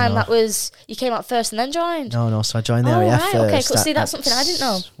that time that was you came out first and then joined. No. So I joined the RAF right, first. Okay, cool. See, that's something I didn't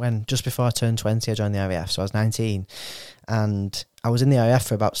know. Just before I turned 20, I joined the RAF. So I was 19, and I was in the RAF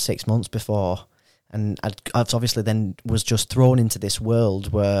for about 6 months before, and I'd obviously then was just thrown into this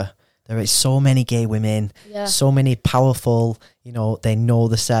world where there is so many gay women, so many powerful, they know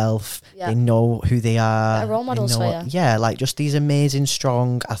the self, they know who they are. Role models for you. Yeah, like just these amazing,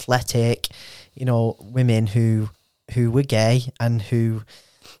 strong, athletic, women who were gay and who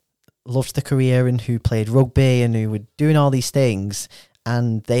loved the career and who played rugby and who were doing all these things,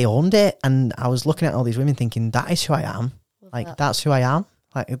 and they owned it. And I was looking at all these women thinking, that is who I am. That's who I am.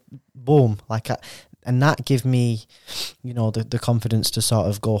 Like, boom. And that gave me, the confidence to sort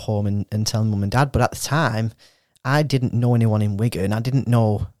of go home and tell mum and dad. But at the time, I didn't know anyone in Wigan. I didn't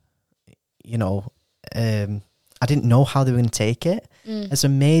know, I didn't know how they were going to take it. As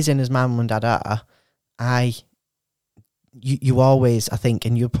amazing as my mum and dad are, you always, I think,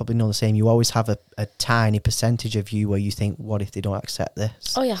 and you'll probably know the same, you always have a tiny percentage of you where you think, what if they don't accept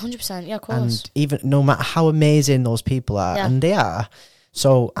this? Oh, yeah, 100%. Yeah, of course. And even no matter how amazing those people are, and they are.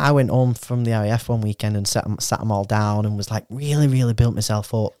 So I went home from the RAF one weekend and sat them all down and was like really, really built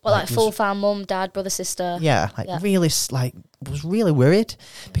myself up. Well, like full fam, mum, dad, brother, sister. Yeah, really, was really worried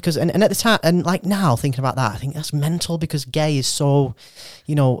because, and at the time, and like now thinking about that, I think that's mental because gay is so,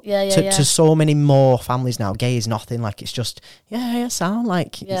 to so many more families now, gay is nothing. Like it's just, sound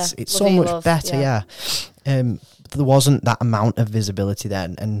like it's so much better. There wasn't that amount of visibility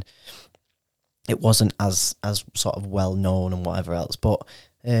then, and it wasn't as sort of well known and whatever else. But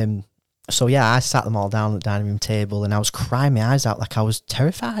so I sat them all down at the dining room table and I was crying my eyes out, like I was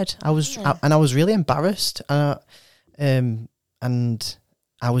terrified. I was really embarrassed. And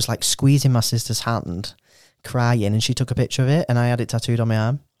I was like squeezing my sister's hand, crying, and she took a picture of it and I had it tattooed on my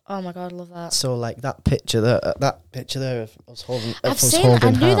arm. Oh my God, I love that. So like that picture there of us holding. I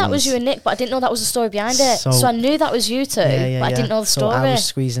knew that was you and Nick, but I didn't know that was the story behind it. So I knew that was you two, but I didn't know the story. So I was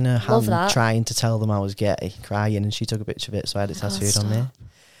squeezing her hand, trying to tell them I was gay, crying, and she took a picture of it, so I had it tattooed on me.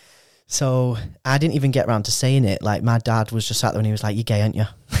 So I didn't even get around to saying it. Like my dad was just sat there and he was like, "You gay, aren't you?"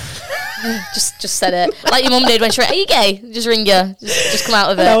 just said it like your mum did when she went, "Are you gay?" Just ring you, just come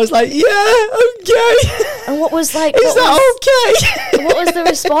out of it. And I was like, "Yeah, I'm gay." And what was like? Is that okay? What was the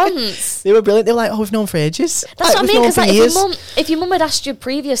response? They were brilliant. They were like, "Oh, we've known for ages." That's what I mean. Because like, if your mum had asked you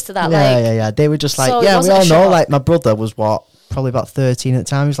previous to that, they were just like, so "Yeah, we all know." Like my brother was probably about 13 at the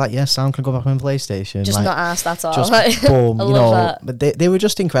time. He was like, "Yeah, Sam can go back on PlayStation." Just not asked at all. Just boom, that. But they were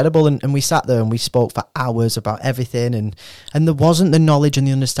just incredible, and we sat there and we spoke for hours about everything, and there wasn't the knowledge and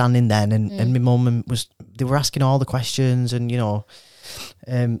the understanding then, and my mum they were asking all the questions, and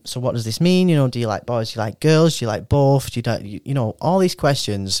so what does this mean? Do you like boys? Do you like girls? Do you like both? Do you all these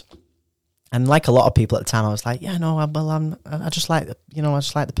questions. And like a lot of people at the time, I was like, "Yeah, no, I just like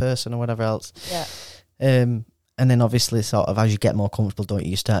the person or whatever else." Yeah. And then obviously, sort of as you get more comfortable, don't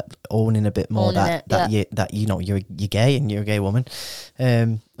you start owning a bit more you're gay and you're a gay woman.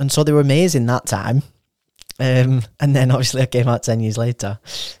 And so they were amazing that time. And then obviously I came out 10 years later.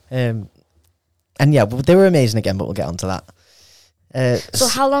 And they were amazing again, but we'll get onto that. So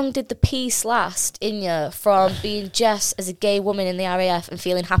how long did the peace last in you from being Jess as a gay woman in the RAF and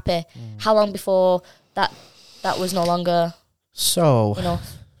feeling happy? How long before that was no longer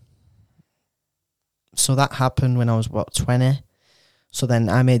enough? So that happened when I was 20. So then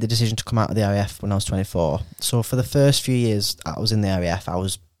I made the decision to come out of the RAF when I was 24. So for the first few years I was in the RAF, I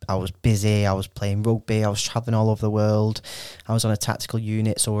was busy, I was playing rugby, I was travelling all over the world. I was on a tactical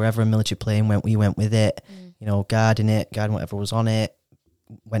unit, so wherever a military plane went, we went with it. Guarding whatever was on it.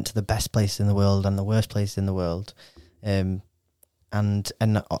 Went to the best place in the world and the worst place in the world. And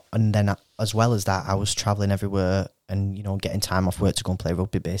then as well as that, I was travelling everywhere and getting time off work to go and play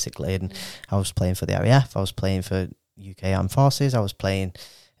rugby basically. And I was playing for the RAF, I was playing for UK Armed Forces, I was playing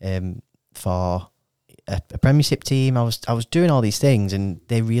for a Premiership team. I was doing all these things, and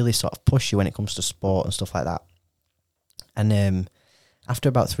they really sort of push you when it comes to sport and stuff like that. And after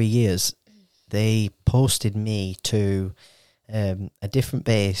about 3 years, they posted me to a different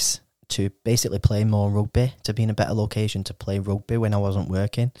base to basically play more rugby, to be in a better location to play rugby when I wasn't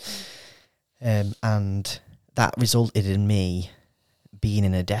working. And that resulted in me being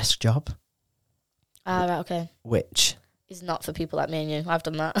in a desk job. Ah, right, okay. Which is not for people like me and you. I've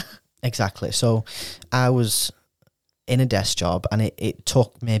done that. Exactly. So I was in a desk job, and it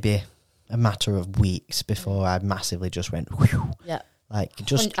took maybe a matter of weeks before I massively just went, whew, yeah. Like,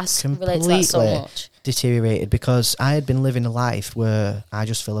 just completely so deteriorated, because I had been living a life where I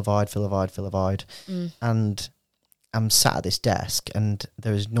just fill a void. And I'm sat at this desk, and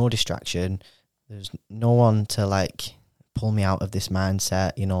there is no distraction. There's no one to, like, pull me out of this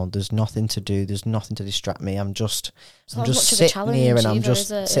mindset. You know, there's nothing to do. There's nothing to distract me. I'm just sitting here, and I'm just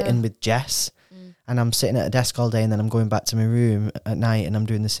sitting with Jess. And I'm sitting at a desk all day, and then I'm going back to my room at night, and I'm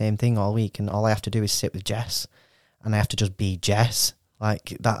doing the same thing all week. And all I have to do is sit with Jess, and I have to just be Jess.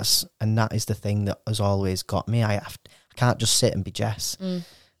 Like, that is the thing that has always got me. I can't just sit and be Jess.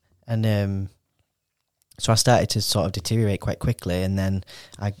 And so I started to sort of deteriorate quite quickly, and then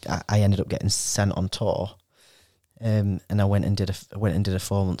I ended up getting sent on tour. And I went and did a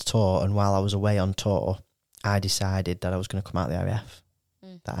 4-month tour, and while I was away on tour, I decided that I was going to come out of the RAF,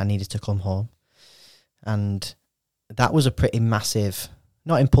 that I needed to come home. And that was a pretty massive,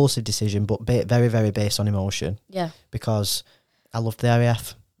 not impulsive decision, but very, very based on emotion. Yeah. Because I loved the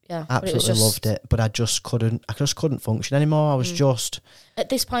RAF. Yeah. Absolutely loved it. But I just couldn't function anymore. I was just... At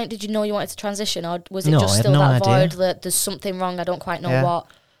this point, did you know you wanted to transition, or was it just still that void that there's something wrong, I don't quite know what,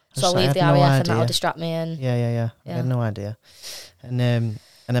 so I'll leave the RAF and that'll distract me? And Yeah. I had no idea. And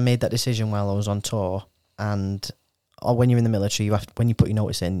I made that decision while I was on tour. And when you're in the military, when you put your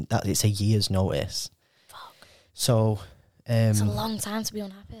notice in, it's a year's notice. Fuck. So... it's a long time to be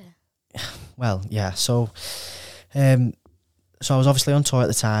unhappy. Well, yeah. So I was obviously on tour at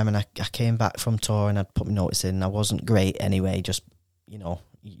the time, and I came back from tour, and I'd put my notice in. I wasn't great anyway, just, you know,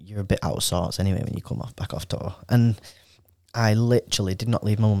 you're a bit out of sorts anyway when you come back off tour. And I literally did not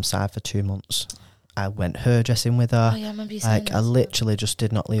leave my mum's side for 2 months. I went hairdressing with her. Oh, yeah, I remember you saying that. I literally just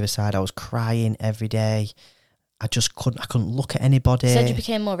did not leave her side. I was crying every day. I couldn't look at anybody. You said you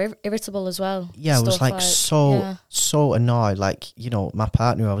became more irritable as well. Yeah, I was like so annoyed. Like, you know, my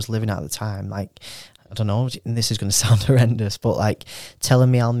partner who I was living at the time, like, I don't know, and this is going to sound horrendous, but like telling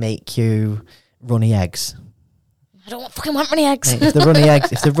me I'll make you runny eggs. I don't fucking want runny eggs. Like, if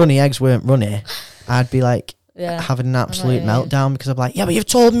the runny eggs weren't runny, I'd be like having an absolute meltdown, because I'm like, yeah, but you've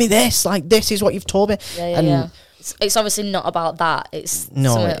told me this. Like, this is what you've told me. Yeah. It's obviously not about that. It's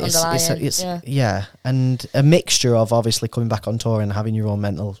underlying. And a mixture of obviously coming back on tour and having your own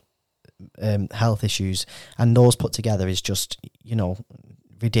mental health issues, and those put together is just, you know,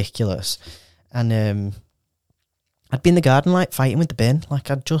 ridiculous. And I'd be in the garden, like, fighting with the bin.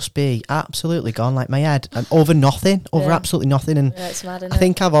 Like, I'd just be absolutely gone, like, my head, and over absolutely nothing. And it's mad, isn't I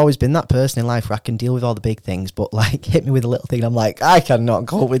think I've always been that person in life where I can deal with all the big things, but, like, hit me with a little thing, I'm like, I cannot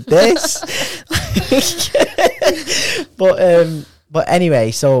cope with this. But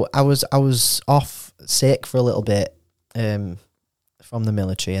anyway, so I was off sick for a little bit from the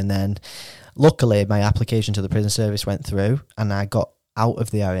military, and then luckily my application to the prison service went through, and I got out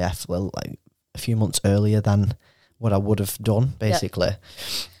of the RAF like a few months earlier than what I would have done, basically. Yep.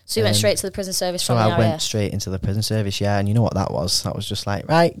 So you went straight to the prison service from the RAF? So I went straight into the prison service, yeah, and you know what that was? That was just like,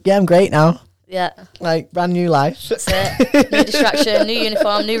 right, yeah, I'm great now. Yeah. Like, brand new life. That's it. New distraction, new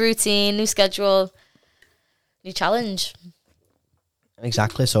uniform, new routine, new schedule, new challenge.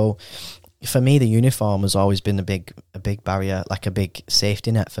 Exactly. So for me, the uniform has always been a big barrier, like a big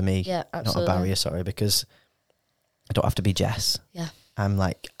safety net for me. Yeah, absolutely. Not a barrier, sorry, because I don't have to be Jess. Yeah. I'm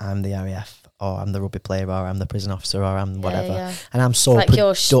the RAF, or I'm the rugby player, or I'm the prison officer, or I'm whatever. Yeah. And I'm so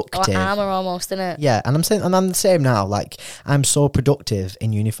productive. Your armour almost, isn't it? Yeah, and I'm the same now. Like, I'm so productive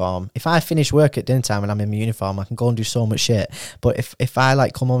in uniform. If I finish work at dinner time and I'm in my uniform, I can go and do so much shit. But if I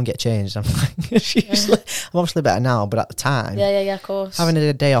like come home and get changed, I'm like, I'm obviously better now, but at the time, yeah, of course, having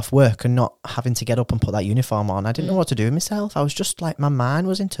a day off work and not having to get up and put that uniform on, I didn't know what to do with myself. I was just like, my mind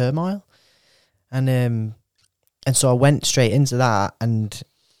was in turmoil, and so I went straight into that, and,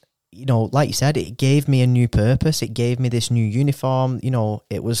 you know, like you said, it gave me a new purpose. It gave me this new uniform. You know,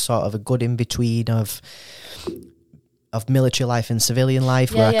 it was sort of a good in-between of military life and civilian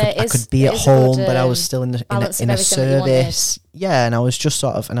life, where I could be at home, but I was still in a service. Yeah, and I was just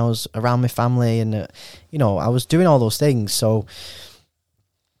sort of, and I was around my family, and, you know, I was doing all those things. So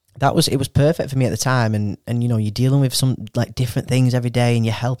it was perfect for me at the time. And you know, you're dealing with some, like, different things every day, and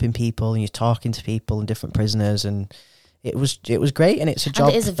you're helping people, and you're talking to people and different prisoners, and it was great, and it's a job.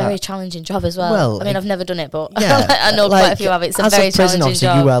 And it is a very challenging job as well. Well, I mean, I've never done it, but I know quite a few of it. It's a very challenging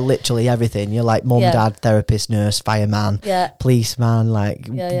job. You are literally everything. You're like mum, dad, therapist, nurse, fireman, policeman, like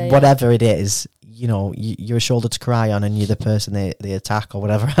whatever it is. You know, you're a shoulder to cry on, and you're the person they attack or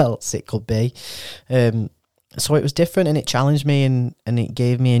whatever else it could be. So it was different, and it challenged me, and it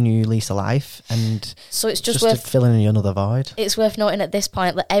gave me a new lease of life. And so it's just worth filling another void. It's worth noting at this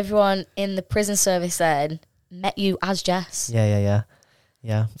point that everyone in the prison service then met you as Jess. Yeah.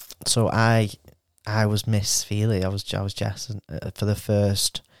 So I was Miss Feely. I was Jess for the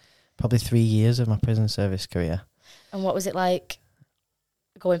first probably 3 years of my prison service career. And what was it like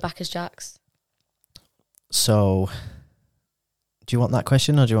going back as Jax? So, do you want that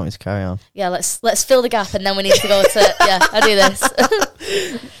question, or do you want me to carry on? Yeah, let's fill the gap, and then we need to go to I do this.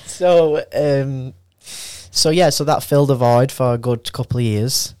 So that filled a void for a good couple of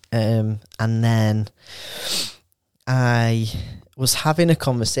years. And then I was having a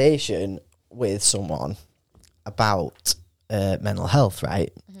conversation with someone about mental health,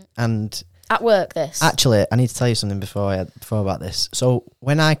 right? Mm-hmm. And at work, this. Actually, I need to tell you something before about this. So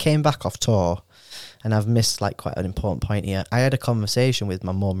when I came back off tour, and I've missed like quite an important point here, I had a conversation with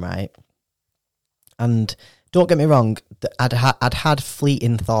my mum, right? And don't get me wrong, I'd had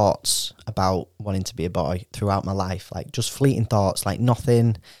fleeting thoughts about wanting to be a boy throughout my life, like just fleeting thoughts, like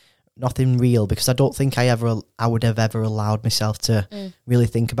nothing real, because I don't think I would have ever allowed myself to really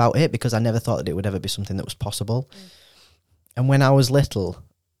think about it, because I never thought that it would ever be something that was possible. And when I was little,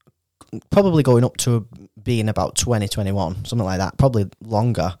 probably going up to being about 20, 21, something like that, probably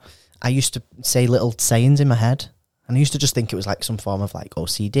longer, I used to say little sayings in my head, and I used to just think it was like some form of like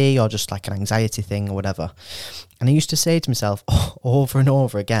OCD or just like an anxiety thing or whatever. And I used to say to myself over and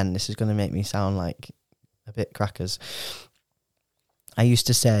over again, this is going to make me sound like a bit crackers. I used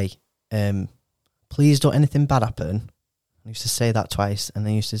to say, please don't anything bad happen. I used to say that twice, and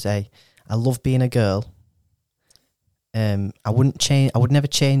I used to say, I love being a girl. I would never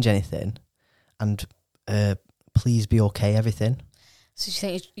change anything, and please be okay, everything. So you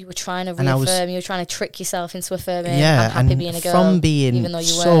think you were trying to reaffirm, you were trying to trick yourself into affirming, I'm happy being a girl. From being even though you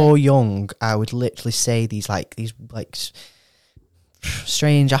so young, I would literally say these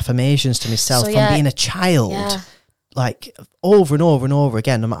strange affirmations to myself from being a child. Yeah. Like over and over and over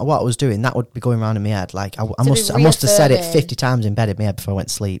again, no matter what I was doing, that would be going around in my head. Like I must have said it 50 times in bed in my head before I went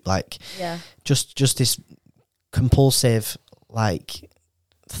to sleep. Like just this compulsive, like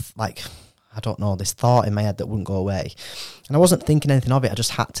I don't know, this thought in my head that wouldn't go away. And I wasn't thinking anything of it, I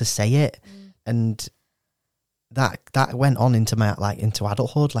just had to say it. And that went on into into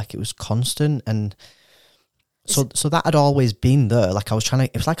adulthood, like it was constant. And so that had always been there. Like I was trying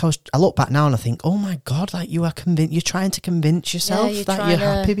to, I look back now and I think, oh my God, like you're trying to convince yourself that you're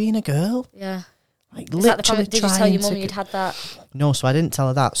happy being a girl. Yeah. Like literally did you tell your mum you'd had that? No, so I didn't tell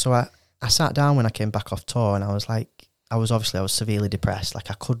her that. So I sat down when I came back off tour, and I was like, I was severely depressed.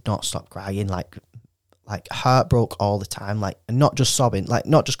 Like I could not stop crying, like heart broke all the time, like, and not just sobbing, like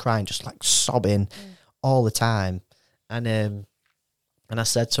not just crying, just like sobbing all the time. And I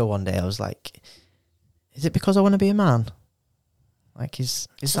said to her one day, I was like, is it because I want to be a man? Like, is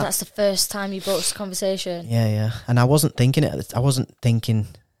so that's the first time you brought this conversation? Yeah. And I wasn't thinking it. I wasn't thinking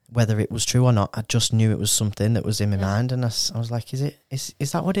whether it was true or not. I just knew it was something that was in my mind. And I was like,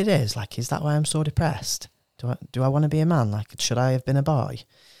 is that what it is? Like, is that why I'm so depressed? Do I want to be a man? Like, should I have been a boy?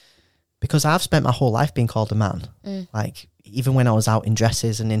 Because I've spent my whole life being called a man. Like, even when I was out in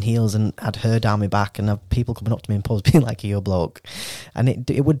dresses and in heels and had hair down my back, and people coming up to me in pubs being like, "Are you a bloke?" And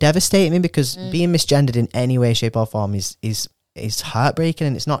it would devastate me, because being misgendered in any way, shape or form is heartbreaking,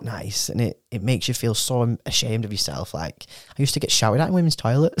 and it's not nice, and it makes you feel so ashamed of yourself. Like, I used to get shouted at in women's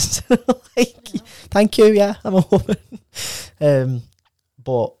toilets. Thank you, yeah, I'm a woman.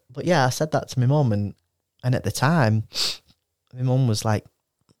 But yeah, I said that to my mum, and at the time, my mum was like,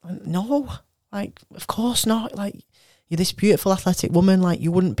 no, like, of course not. Like, you're this beautiful athletic woman. Like,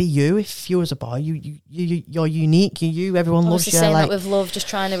 you wouldn't be you if you was a boy. You're unique. You're you. Everyone loves you. Saying like, that with love, just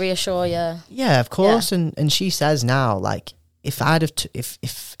trying to reassure you. Yeah, of course. Yeah. And she says now, like, if I'd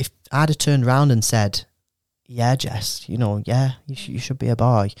have turned around and said, yeah, Jess, you should be a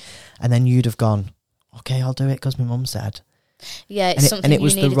boy, and then you'd have gone, okay, I'll do it because my mum said. Yeah, it's something and it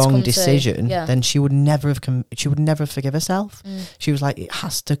was the wrong decision. Then she would never have forgive herself. She was like, it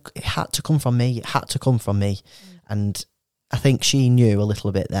had to come from me. It had to come from me. And I think she knew a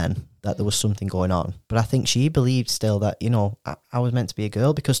little bit then that there was something going on. But I think she believed still that, I was meant to be a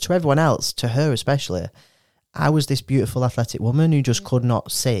girl, because to everyone else, to her especially, I was this beautiful athletic woman who just could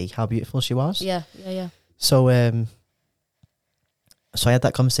not see how beautiful she was. Yeah. So so I had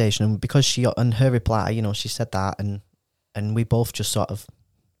that conversation, and because and her reply, she said that, and we both just sort of,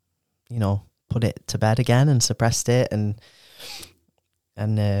 you know, put it to bed again and suppressed it, and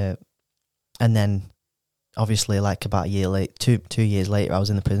then obviously, like, about a year late, 2 years later, I was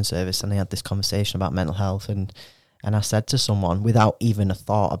in the prison service, and I had this conversation about mental health, and I said to someone without even a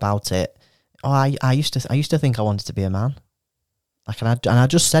thought about it, I used to think I wanted to be a man. Like, and I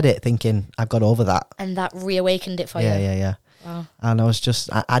just said it thinking I've got over that, and that reawakened it for you. Yeah. Wow. And I was just,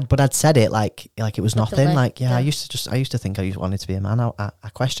 but I'd said it like it was nothing. Like, yeah, I used to think I wanted to be a man. I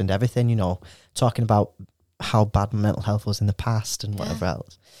questioned everything, you know, talking about how bad my mental health was in the past and whatever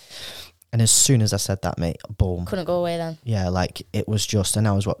else. And as soon as I said that, mate, boom. Couldn't go away then. Yeah, like, it was just, and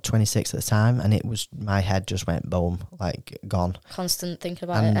I was, 26 at the time, and it was, my head just went boom, like, gone. Constant thinking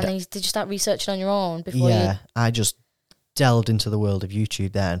about it. And then did you start researching on your own before you... Yeah, I just delved into the world of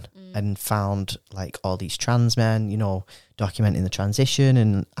YouTube then and found, like, all these trans men, you know, documenting the transition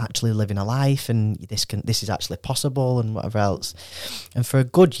and actually living a life, and this is actually possible and whatever else. And for a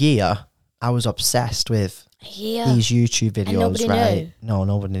good year, I was obsessed with these YouTube videos, and nobody knew. No,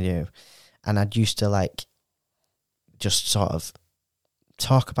 nobody knew. And I'd used to, like, just sort of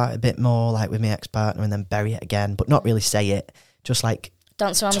talk about it a bit more, like, with my ex-partner, and then bury it again, but not really say it. Just, like,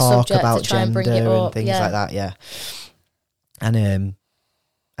 dance around talk the subject about to try gender and bring it up. and things like that, yeah. And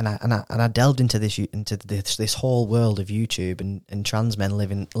I delved into this whole world of YouTube and trans men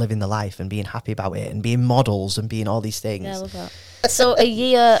living the life and being happy about it and being models and being all these things. Yeah, I love that. So a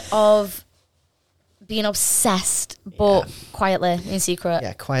year of being obsessed, but quietly, in secret.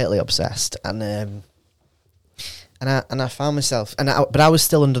 Yeah, quietly obsessed, and I found myself, but I was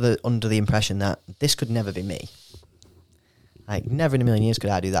still under the impression that this could never be me. Like, never in a million years could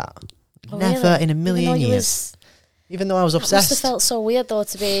I do that. Oh, never really? in a million years. Even though I was obsessed. It must have felt so weird though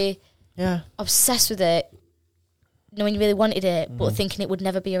to be obsessed with it, knowing you really wanted it, but thinking it would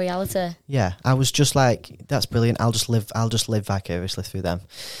never be a reality. Yeah, I was just like, that's brilliant. I'll just live vicariously through them.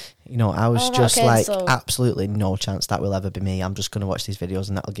 You know, I was absolutely no chance that will ever be me. I'm just going to watch these videos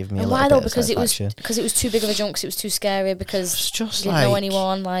and that'll give me a little bit of satisfaction. Because it was too big of a jump, because it was too scary, because just you didn't know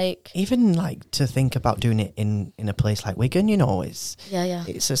anyone. Like, even like to think about doing it in a place like Wigan, you know,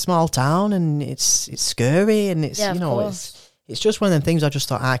 it's a small town and it's scary and it's you know it's just one of them things. I just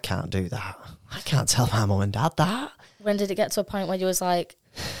thought, I can't do that. I can't tell my mum and dad that. When did it get to a point where you was like,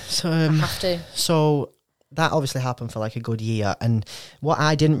 I have to? So that obviously happened for like a good year, and what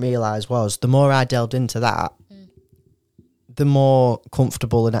I didn't realise was the more I delved into that, the more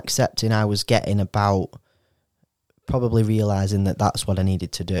comfortable and accepting I was getting about probably realising that that's what I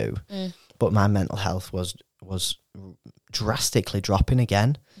needed to do. But my mental health was drastically dropping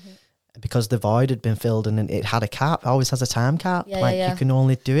again, because the void had been filled and it had a cap. It always has a time cap. You can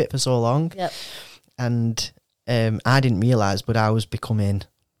only do it for so long. Yep. And I didn't realise, but I was becoming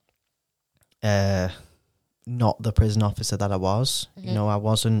not the prison officer that I was. You know, I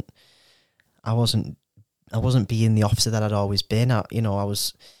wasn't being the officer that I'd always been. I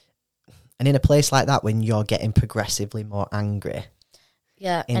was, and in a place like that, when you're getting progressively more angry,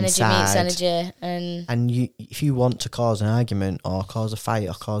 energy meets energy, and if you want to cause an argument or cause a fight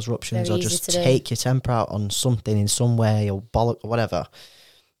or cause ruptions or just take your temper out on something in some way or bollock or whatever,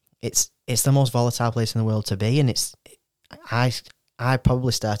 it's the most volatile place in the world to be, and I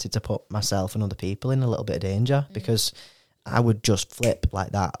probably started to put myself and other people in a little bit of danger, because I would just flip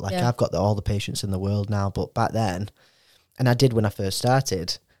like that. Like, I've got all the patience in the world now, but back then, and I did when I first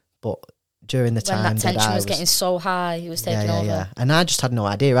started, but during the time that tension was getting so high, it was taking over. Yeah. And I just had no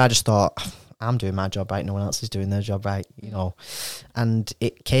idea. I just thought, I'm doing my job right, no one else is doing their job right, you know. And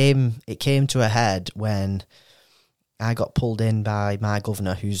it came to a head when I got pulled in by my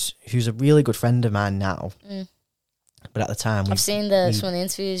governor, who's a really good friend of mine now. But at the time, I've seen some of the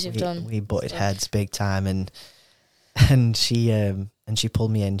interviews you've done. We butted heads big time, and she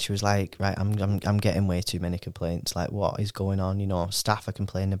pulled me in. She was like, right, I'm getting way too many complaints. Like, what is going on? You know, staff are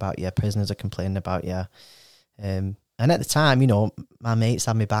complaining about you, prisoners are complaining about you. And at the time, you know, my mates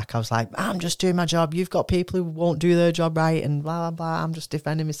had me back. I was like, I'm just doing my job. You've got people who won't do their job right, and blah blah blah. I'm just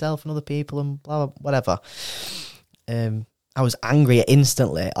defending myself and other people and blah blah whatever. I was angry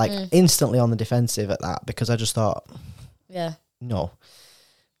instantly, instantly on the defensive at that, because I just thought, no.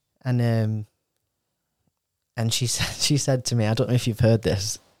 And she said to me, I don't know if you've heard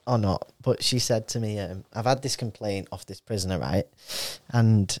this or not, but she said to me, I've had this complaint off this prisoner, right?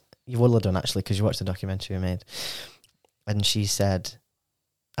 And you will have done, actually, because you watched the documentary we made. And she said,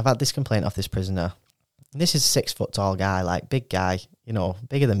 I've had this complaint off this prisoner. This is a 6 foot tall guy, like, big guy, you know,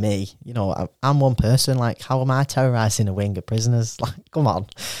 bigger than me. You know, I'm one person. Like, how am I terrorising a wing of prisoners? Like, come on.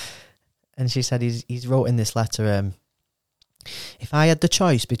 And she said he's wrote in this letter, if I had the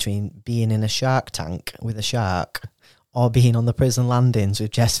choice between being in a shark tank with a shark or being on the prison landings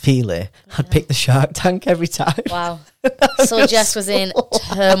with Jess Feely, I'd pick the Shark Tank every time. Wow. So Jess was in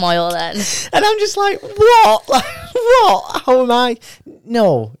turmoil then. And I'm just like, what? Like, what? How am I?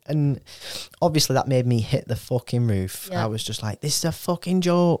 No. And obviously that made me hit the fucking roof. Yeah. I was just like, this is a fucking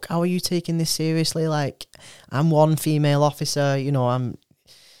joke. How are you taking this seriously? Like, I'm one female officer, you know,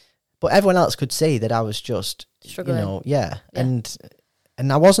 but everyone else could see that I was just, struggling. You know, yeah.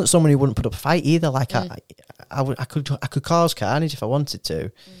 And I wasn't someone who wouldn't put up a fight either. Like I could cause carnage if I wanted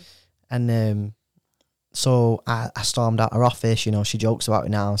to. And so I stormed out her office. You know, she jokes about it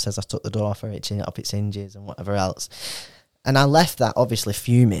now and says I took the door for it, up its hinges and whatever else. And I left that obviously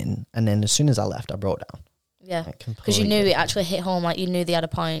fuming. And then as soon as I left, I broke down. Yeah, because you knew it actually hit home. Like, you knew they had a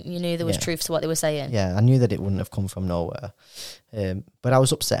point. You knew there was truth to what they were saying. Yeah, I knew that it wouldn't have come from nowhere. But I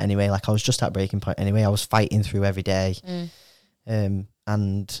was upset anyway. Like, I was just at breaking point anyway. I was fighting through every day.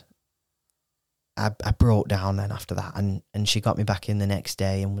 And I broke down then after that. And she got me back in the next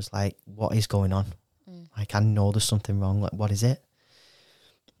day and was like, what is going on? Like, I know there's something wrong. Like, what is it?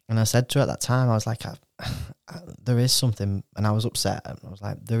 And I said to her at that time, I was like, there is something. And I was upset. I was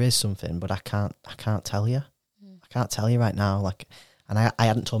like, there is something, but I can't tell you. I can't tell you right now. Like, and I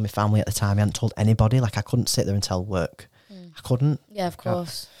hadn't told my family at the time. I hadn't told anybody. Like, I couldn't sit there and tell work. I couldn't. Yeah, of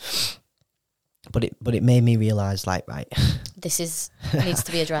course. But it made me realise, like, right, this needs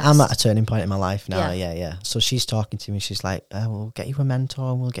to be addressed. I'm at a turning point in my life now. Yeah. So she's talking to me. She's like, we'll get you a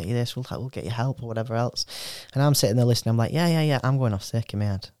mentor, and we'll get you this, we'll get you help or whatever else. And I'm sitting there listening. I'm like, yeah. I'm going off sick in my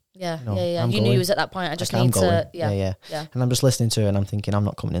head. Yeah, you know, You knew you was at that point. I just need to. Yeah. And I'm just listening to her, and I'm thinking, I'm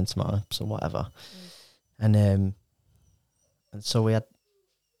not coming in tomorrow, so whatever. And so we had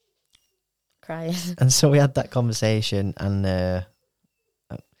crying. And so we had that conversation, and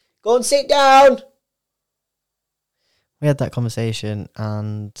go and sit down. We had that conversation,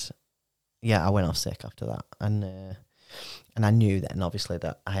 and I went off sick after that, and I knew then obviously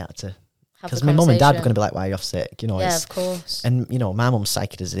that I had to. Because my mum and dad were going to be like, why are you off sick? You know, of course. And, you know, my mum's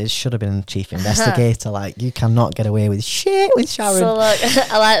psychic as it is, should have been a chief investigator. Like, you cannot get away with shit with Sharon. So,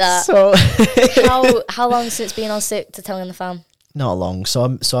 look, I like that. So, how long since being on sick to telling the fam? Not long.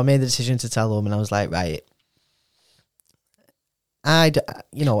 So I made the decision to tell them, and I was like, right. Was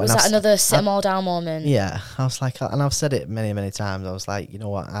that another sit them all down moment? Yeah. I was like, and I've said it many, many times. I was like, you know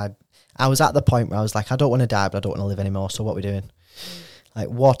what? I was at the point where I was like, I don't want to die, but I don't want to live anymore. So what are we doing? Like,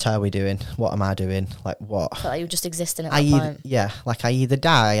 what are we doing? What am I doing? Like, what? I felt like you were just existing at that point. Yeah, like, I either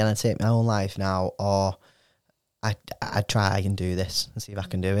die and I take my own life now, or I try and do this and see if I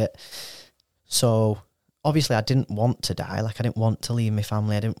can do it. So, obviously, I didn't want to die. Like, I didn't want to leave my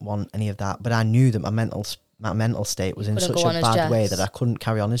family. I didn't want any of that. But I knew that my mental state was in such a bad way that I couldn't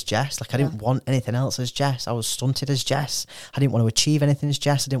carry on as Jess. Like, I didn't want anything else as Jess. I was stunted as Jess. I didn't want to achieve anything as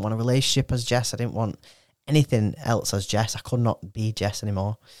Jess. I didn't want a relationship as Jess. I didn't want anything else as Jess. I could not be Jess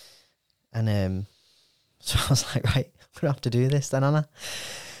anymore. And so I was like, right, we're going to have to do this then, Anna.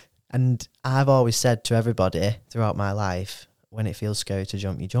 And I've always said to everybody throughout my life, when it feels scary to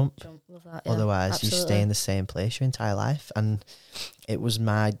jump, you jump. Love that, Otherwise, absolutely. you stay in the same place your entire life. And it was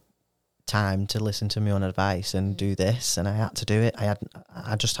my time to listen to my own advice and do this, and I had to do it.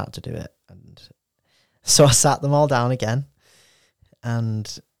 I just had to do it. And so I sat them all down again,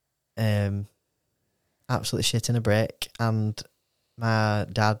 and absolutely shit in a brick, and my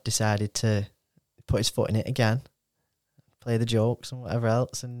dad decided to put his foot in it again, play the jokes and whatever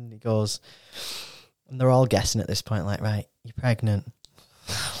else, and he goes, and they're all guessing at this point, like, right, you're pregnant.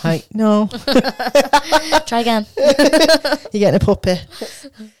 Like, no. Try again. You're getting a puppy.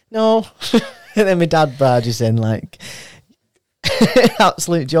 No. And then my dad barges in, like,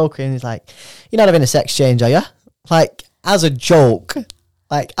 absolute joker, and he's like, you're not having a sex change, are you? Like, as a joke.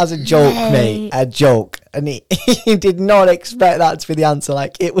 Like, as a joke, mate, a joke. And he did not expect that to be the answer.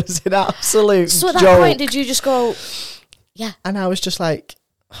 Like, it was an absolute joke. So at that point, did you just go, yeah? And I was just like,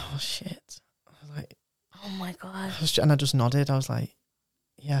 oh, shit. I was like, oh, my God. And I just nodded. I was like,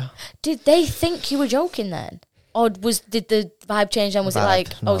 yeah. Did they think you were joking then? Or did the vibe change and was it like,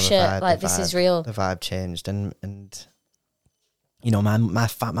 oh, shit, like, this is real? The vibe changed. And you know, my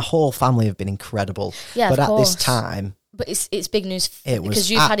whole family have been incredible. Yeah, but of course. At this time... But it's big news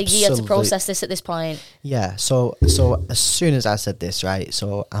because you've had a year to process this at this point. Yeah, so as soon as I said this, right,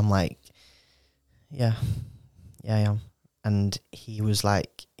 so I'm like, yeah, I am. And he was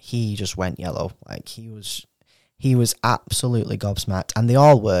like, he just went yellow. Like, he was absolutely gobsmacked. And they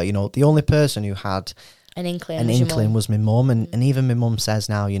all were, you know, the only person who had an inkling was my mum. And even my mum says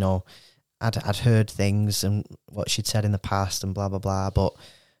now, you know, I'd heard things and what she'd said in the past and blah, blah, blah, but...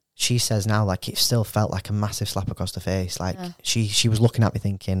 She says now, like, it still felt like a massive slap across the face. Like, she was looking at me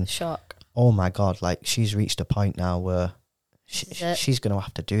thinking... Shock. oh my God, like she's reached a point now where she's going to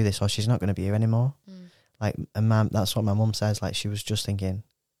have to do this or she's not going to be here anymore. Like, and that's what my mum says. Like, she was just thinking,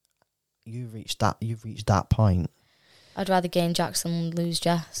 you've reached that point. I'd rather gain Jaxon than lose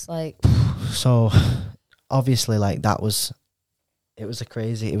Jess. Like, so obviously, like it was a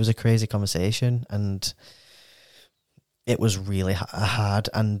crazy conversation, and it was really hard.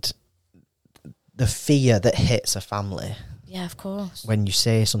 And the fear that hits a family. Yeah, of course. When you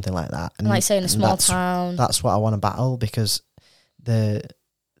say something like that, and like saying a small town. That's what I want to battle, because the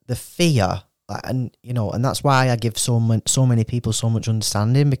fear. And and that's why I give so many people so much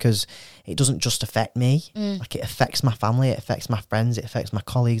understanding, because it doesn't just affect me. Like, it affects my family, it affects my friends, it affects my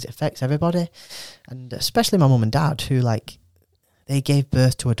colleagues, it affects everybody, and especially my mum and dad, who, like, they gave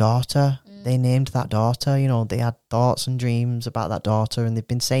birth to a daughter. They named that daughter. They had thoughts and dreams about that daughter, and they've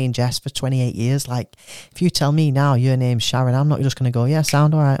been saying Jess for 28 years. Like, if you tell me now your name's Sharon, I'm not just going to go, yeah,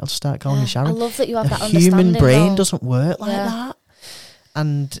 sound all right, I'll start calling you Sharon. I love that you have that understanding. The human brain doesn't work like that,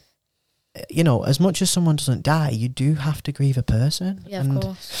 and. As much as someone doesn't die, you do have to grieve a person. Yeah, of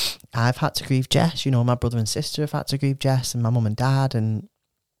course. I've had to grieve Jess. My brother and sister have had to grieve Jess, and my mum and dad, and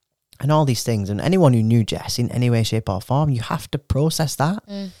all these things. And anyone who knew Jess in any way, shape or form, you have to process that.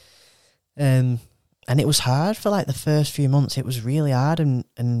 And it was hard for like the first few months. It was really hard,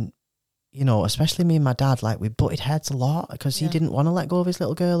 and especially me and my dad, like, we butted heads a lot, because he didn't want to let go of his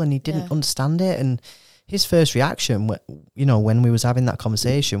little girl, and he didn't understand it. And his first reaction, when we was having that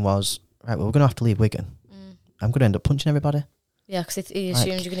conversation, was, right, well, we're going to have to leave Wigan. I'm going to end up punching everybody. Yeah, because he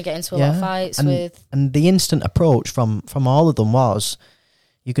assumed you're going to get into a lot of fights with... And the instant approach from all of them was,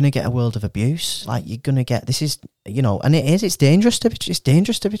 you're going to get a world of abuse. Like, you're going to get... This is, and it's dangerous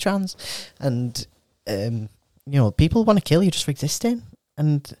to be trans. And, people want to kill you just for existing.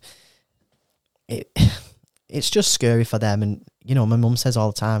 And it's just scary for them. And, my mum says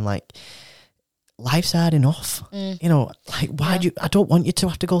all the time, like... life's hard enough. Like, why do you... I don't want you to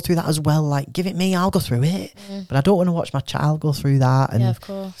have to go through that as well. Like, give it me, I'll go through it. But I don't want to watch my child go through that. And yeah, of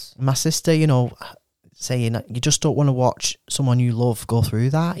course. My sister, saying that you just don't want to watch someone you love go through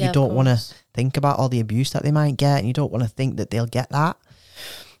that. Yeah, you don't want to think about all the abuse that they might get, and you don't want to think that they'll get that.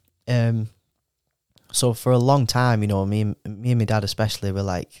 So for a long time, me and my dad especially were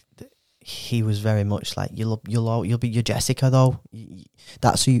like... He was very much like, you'll be your Jessica though.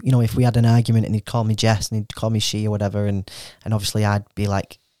 That's who, if we had an argument and he'd call me Jess and he'd call me she or whatever, and obviously I'd be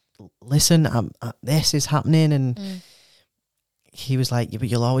like, listen, this is happening, and he was like, yeah, but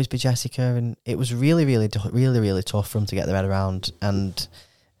you'll always be Jessica. And it was really, really, really, really tough for him to get their head around. And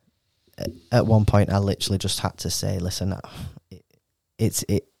at one point, I literally just had to say, listen,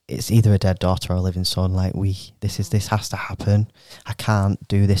 it's either a dead daughter or a living son. Like, this has to happen. I can't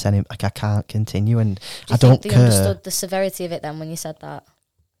do this anymore. Like, I can't continue, and I don't care. You understood the severity of it then when you said that?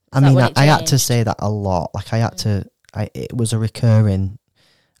 I had to say that a lot. Like, it was a recurring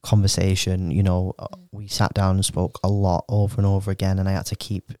conversation. We sat down and spoke a lot over and over again, and I had to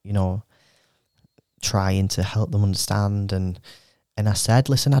keep, trying to help them understand. And I said,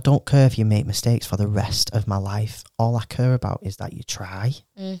 listen, I don't care if you make mistakes for the rest of my life. All I care about is that you try.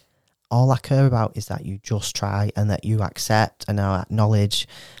 All I care about is that you just try, and that you accept and acknowledge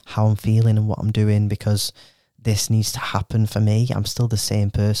how I'm feeling and what I'm doing, because this needs to happen for me. I'm still the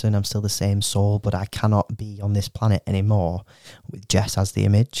same person. I'm still the same soul, but I cannot be on this planet anymore with Jess as the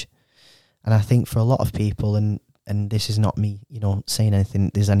image. And I think for a lot of people, and this is not me,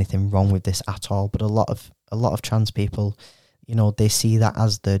 saying there's anything wrong with this at all, but a lot of trans people, they see that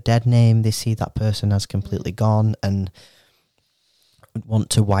as the dead name. They see that person as completely gone, and want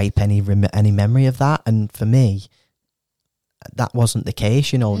to wipe any memory of that. And for me, that wasn't the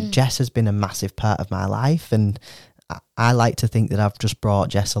case. Jess has been a massive part of my life, and I like to think that I've just brought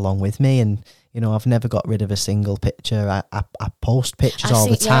Jess along with me. And I've never got rid of a single picture. I post pictures all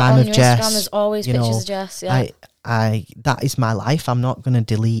the time of Jess. Instagram, there's always pictures of Jess. Yeah, I that is my life. I'm not going to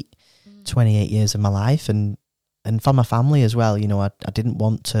delete 28 years of my life, and for my family as well. I didn't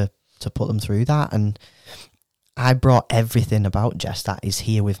want to put them through that, and I brought everything about Jess that is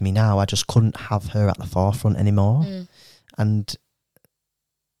here with me now. I just couldn't have her at the forefront anymore. And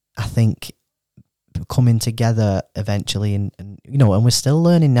I think coming together eventually, and we're still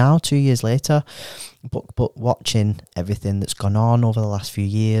learning now 2 years later, but watching everything that's gone on over the last few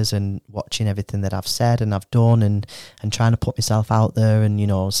years, and watching everything that I've said and I've done, and trying to put myself out there,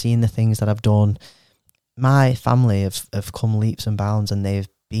 and seeing the things that I've done. My family have come leaps and bounds, and they've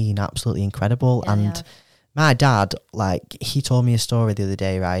been absolutely incredible. Yeah, and my dad, like, he told me a story the other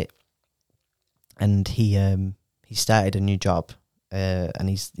day, right? And he started a new job and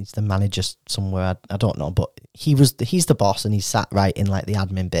he's the manager somewhere. I don't know, but he's the boss, and he's sat right in like the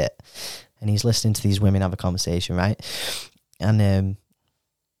admin bit, and he's listening to these women have a conversation, right? And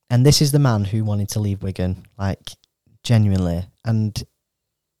this is the man who wanted to leave Wigan, like genuinely, and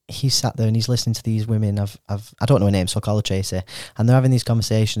he's sat there and he's listening to these women. I don't know her name, so I'll call her Tracy, and they're having these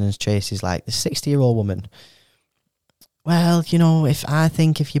conversations. And Tracy's like, the 60-year-old woman. Well, you know, if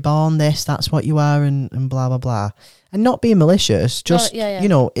you're born this, that's what you are, and blah blah blah, and not being malicious, just you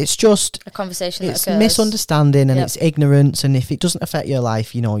know, it's just a conversation. It's misunderstanding and it's ignorance, and if it doesn't affect your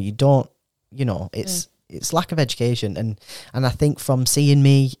life, you know, you don't, you know, it's lack of education, and I think from seeing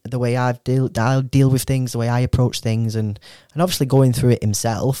me, the way I deal with things, the way I approach things, and obviously going through it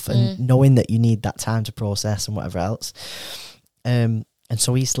himself, and knowing that you need that time to process and whatever else. And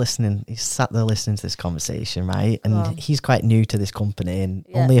so he's sat there listening to this conversation, right? And he's quite new to this company, and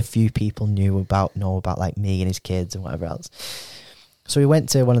only a few people know about like me and his kids and whatever else. So he went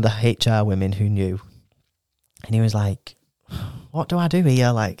to one of the HR women who knew, and he was like, what do I do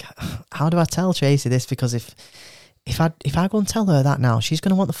here? Like, how do I tell Tracy this? Because if I go and tell her that now, she's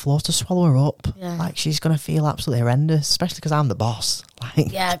going to want the floor to swallow her up. Yeah. Like, she's going to feel absolutely horrendous, especially because I'm the boss.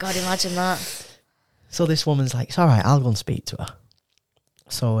 Like, yeah, God, imagine that. So this woman's like, it's all right, I'll go and speak to her.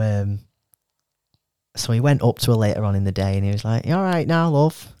 So he went up to her later on in the day, and he was like, you all right now,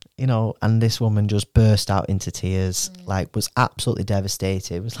 love? You know, and this woman just burst out into tears, like, was absolutely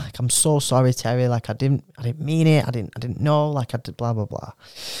devastated. It was like, I'm so sorry, Terry. Like, I didn't mean it. I didn't know. Like, I did blah, blah, blah.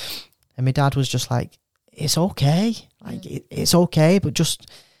 And my dad was just like, it's okay. Like, it's okay, but just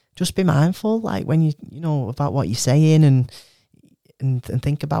be mindful, like, when you know, about what you're saying, and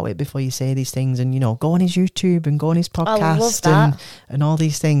think about it before you say these things, and, you know, go on his YouTube and go on his podcast and all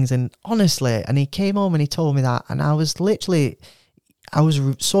these things. And honestly, and he came home and he told me that, and I was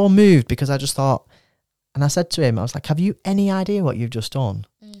so moved, because I just thought, and I said to him, I was like, have you any idea what you've just done?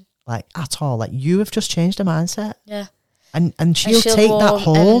 Like, at all? Like, you have just changed a mindset. Yeah. And she'll take that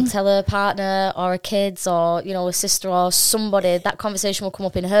home and tell her partner or her kids or, you know, a sister or somebody. That conversation will come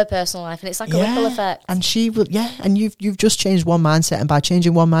up in her personal life, and it's like a ripple effect. And she will, and you've just changed one mindset, and by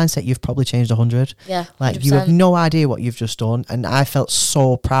changing one mindset, you've probably changed 100. Yeah, 100%. Like, you have no idea what you've just done, and I felt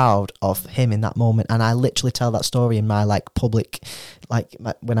so proud of him in that moment, and I literally tell that story in my like public, like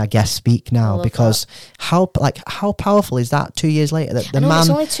when I guest speak now, because how powerful is that? 2 years later, that the man. It's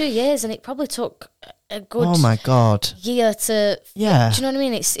only 2 years, and it probably took a good year to do you know what I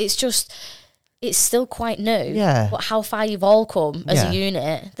mean? It's still quite new, but how far you've all come as a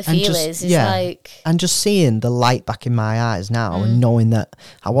unit, the feel is like, and just seeing the light back in my eyes now, and knowing that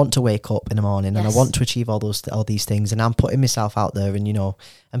I want to wake up in the morning and I want to achieve all these things, and I'm putting myself out there, and, you know,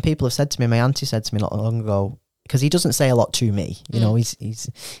 and people have said to me, my auntie said to me not long ago, because he doesn't say a lot to me, you know, he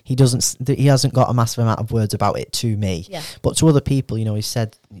hasn't got a massive amount of words about it to me, but to other people, you know, he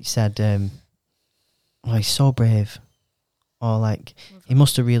said oh, he's so brave, or like, he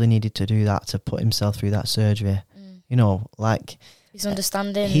must have really needed to do that to put himself through that surgery, you know, like, he's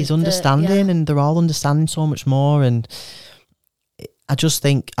understanding, and they're all understanding so much more. And I just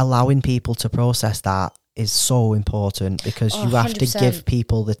think allowing people to process that is so important, because you have 100%. To give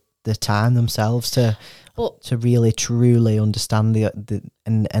people the time themselves to really truly understand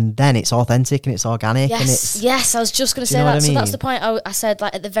and then it's authentic and it's organic. Yes, I was just going to say that. I mean? So that's the point I said,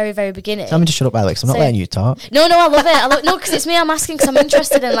 like, at the very, very beginning. Tell me to shut up, by the way, because I'm not letting you talk. No, I love it. No, because it's me. I'm asking because I'm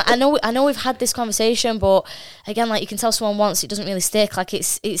interested in. Like, I know we've had this conversation, but again, like, you can tell someone once, it doesn't really stick. Like,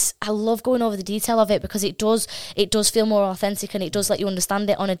 it's. I love going over the detail of it, because it does feel more authentic, and it does let you understand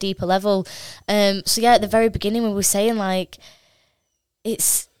it on a deeper level. So yeah, at the very beginning, we were saying, like,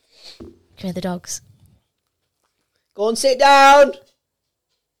 it's. Come here, the dogs. Go and sit down.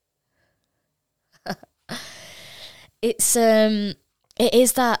 It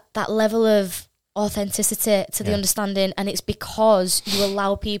is that level of authenticity to the understanding, and it's because you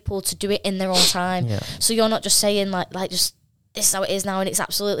allow people to do it in their own time. So you're not just saying like just this is how it is now, and it's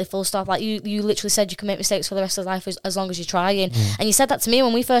absolutely full stop. Like, you literally said you can make mistakes for the rest of life as long as you're trying. And you said that to me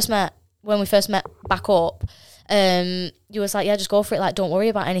when we first met back up. You was like, yeah, just go for it. Like, don't worry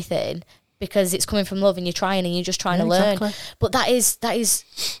about anything, because it's coming from love, and you're trying, and you're just trying to learn. But that is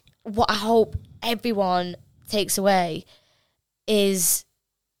what I hope everyone takes away, is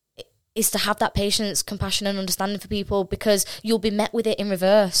to have that patience, compassion, and understanding for people, because you'll be met with it in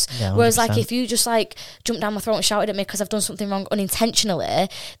reverse. Whereas, like, if you just like jump down my throat and shouted at me because I've done something wrong unintentionally,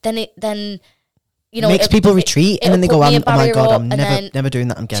 then you know, makes people retreat, and then they go, oh my God, I'm never doing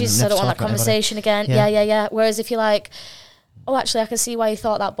that again. Jesus, I don't want that conversation again. Yeah. Whereas if you're like, oh, actually, I can see why you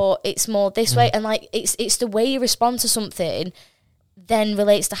thought that, but it's more this way, and like, it's the way you respond to something then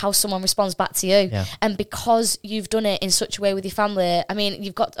relates to how someone responds back to you. Yeah. And because you've done it in such a way with your family, I mean,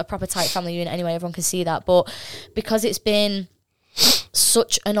 you've got a proper tight family unit anyway, everyone can see that, but because it's been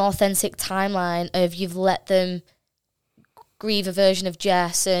such an authentic timeline of you've let them grieve a version of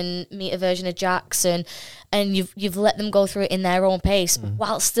Jess and meet a version of Jaxon, and you've let them go through it in their own pace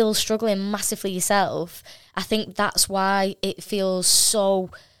while still struggling massively yourself. I think that's why it feels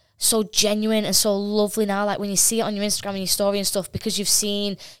so genuine and so lovely now, like when you see it on your Instagram and your story and stuff, because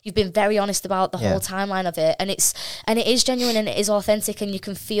you've been very honest about the whole timeline of it, and it is genuine and it is authentic, and you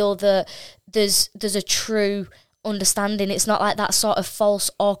can feel that there's a true understanding. It's not like that sort of false,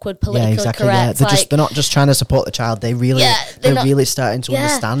 awkward, politically correct. They're not just trying to support the child. They're really starting to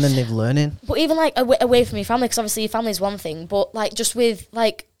understand, and they're learning. But even like away from your family, because obviously your family is one thing, but like just with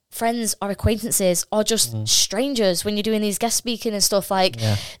like friends or acquaintances or just strangers when you're doing these guest speaking and stuff, like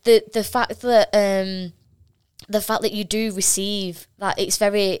the fact that you do receive that, it's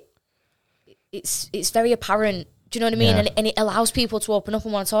very apparent. Do you know what I mean? Yeah. And it allows people to open up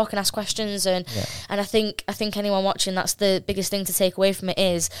and want to talk and ask questions. And I think anyone watching, that's the biggest thing to take away from it,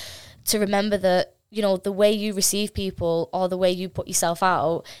 is to remember that, you know, the way you receive people or the way you put yourself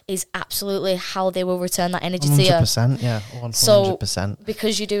out is absolutely how they will return that energy to you. 100%, yeah, 100%. So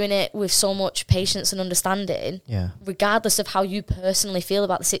because you're doing it with so much patience and understanding, regardless of how you personally feel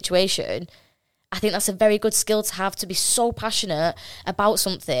about the situation, I think that's a very good skill to have, to be so passionate about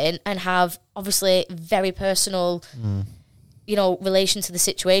something and have obviously very personal, you know, relation to the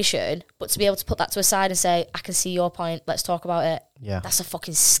situation, but to be able to put that to a side and say, I can see your point, let's talk about it. Yeah. That's a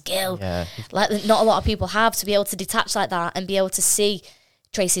fucking skill. Yeah. Like not a lot of people have, to be able to detach like that and be able to see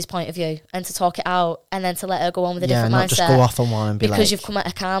Tracy's point of view and to talk it out and then to let her go on with a different mindset. Yeah, not just go off on one and be because you've come at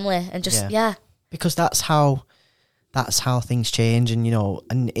her calmly and just, Because that's how things change, and you know,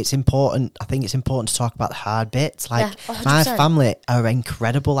 and it's important. I think it's important to talk about the hard bits. Like my family are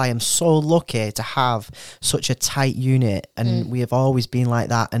incredible. I am so lucky to have such a tight unit, and we have always been like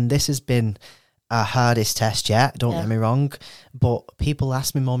that. And this has been our hardest test yet. Don't get me wrong, but people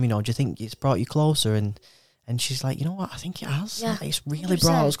ask me, Mum, you know, do you think it's brought you closer? And she's like, you know what? I think it has. Yeah, it's really 100%.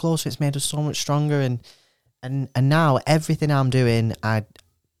 Brought us closer. It's made us so much stronger. And now everything I'm doing, I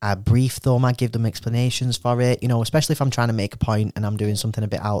brief them, I give them explanations for it, you know, especially if I'm trying to make a point and I'm doing something a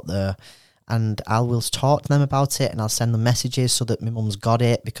bit out there, and I will talk to them about it, and I'll send them messages so that my mum's got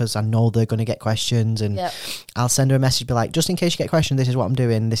it, because I know they're going to get questions, and I'll send her a message, be like, just in case you get a question, this is what I'm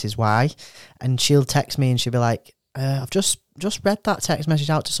doing, this is why, and she'll text me and she'll be like, I've just read that text message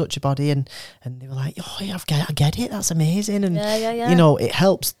out to such a body, and they were like, oh yeah, I get it, that's amazing, and you know, it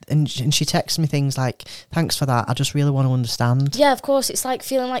helps, and she texts me things like, thanks for that, I just really want to understand. Yeah, of course, it's like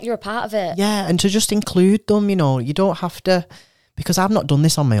feeling like you're a part of it. Yeah, and to just include them, you know, you don't have to, because I've not done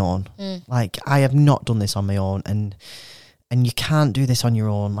this on my own. Like, I have not done this on my own, and you can't do this on your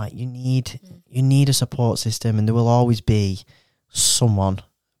own. Like, you need a support system, and there will always be someone,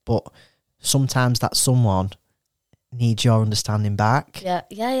 but sometimes that someone needs your understanding back. Yeah.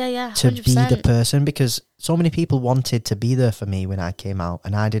 100%. To be the person, because so many people wanted to be there for me when I came out,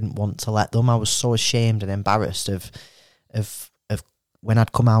 and I didn't want to let them. I was so ashamed and embarrassed of when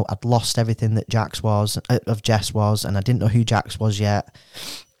I'd come out, I'd lost everything that Jess was, and I didn't know who Jax was yet.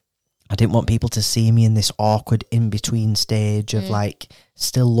 I didn't want people to see me in this awkward in-between stage of like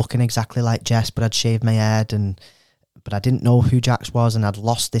still looking exactly like Jess, but I'd shaved my head, but I didn't know who Jax was, and I'd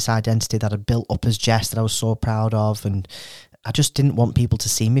lost this identity that I'd built up as Jess that I was so proud of, and I just didn't want people to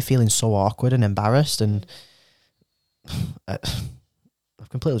see me feeling so awkward and embarrassed, and I've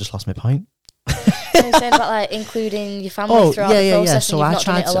completely just lost my point. You're saying about like including your family throughout the process. Yeah. So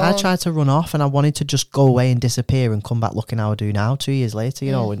I tried to run off, and I wanted to just go away and disappear and come back looking how I do now 2 years later,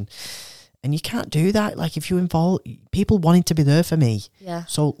 you know, and you can't do that. Like, if you involve people wanting to be there for me,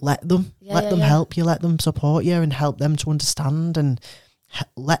 so let them help you, let them support you, and help them to understand, and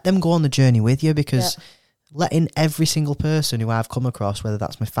let them go on the journey with you, because letting every single person who I've come across, whether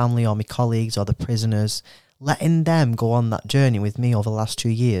that's my family or my colleagues or the prisoners, letting them go on that journey with me over the last 2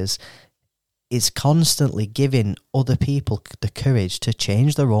 years is constantly giving other people the courage to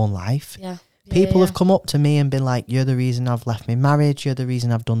change their own life. People have come up to me and been like, you're the reason I've left my marriage, you're the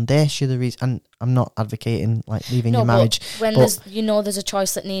reason I've done this, you're the reason, and I'm not advocating like leaving your marriage. When there's a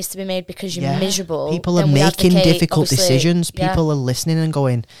choice that needs to be made because you're miserable. People are making difficult decisions. People are listening and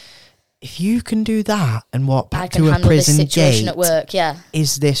going, if you can do that and walk back to a prison gate at work,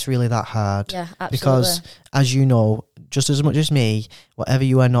 is this really that hard? Yeah, absolutely. Because, as you know, just as much as me, whatever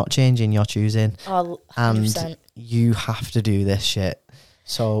you are not changing, you're choosing. Oh, 100%. And you have to do this shit.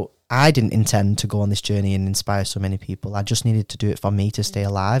 So I didn't intend to go on this journey and inspire so many people. I just needed to do it for me to stay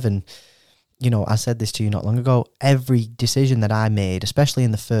alive. And I said this to you not long ago. Every decision that I made, especially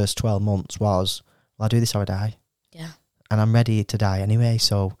in the first 12 months, was, well, I'll do this or I die. Yeah. And I'm ready to die anyway,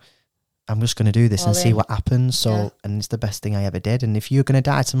 so I'm just going to do this and see what happens. So, and it's the best thing I ever did. And if you're going to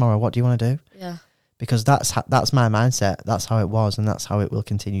die tomorrow, what do you want to do? Yeah. Because that's my mindset. That's how it was, and that's how it will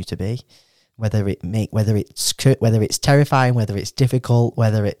continue to be. Whether it's terrifying, whether it's difficult,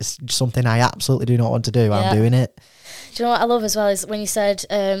 whether it's something I absolutely do not want to do, I'm doing it. Do you know what I love as well is when you said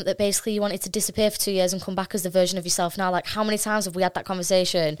that basically you wanted to disappear for 2 years and come back as the version of yourself now. Like, how many times have we had that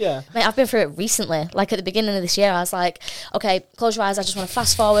conversation? Yeah. Mate, I've been through it recently. Like, at the beginning of this year, I was like, okay, close your eyes. I just want to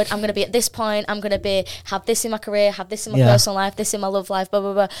fast forward. I'm going to be at this point. I'm going to have this in my career, have this in my personal life, this in my love life, blah,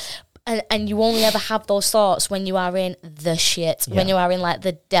 blah, blah. And you only ever have those thoughts when you are in the shit, when you are in like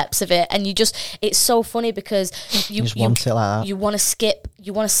the depths of it, and it's so funny because you want it like that. You want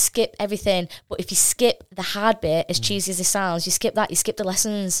to skip everything, but if you skip the hard bit, as cheesy as it sounds, you skip the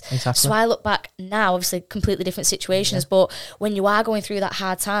lessons. Exactly. So I look back now, obviously completely different situations, but when you are going through that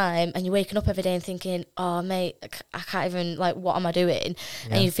hard time and you're waking up every day and thinking, oh mate, I can't even, like, what am I doing?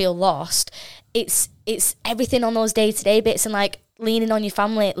 And you feel lost. It's everything on those day-to-day bits, and like leaning on your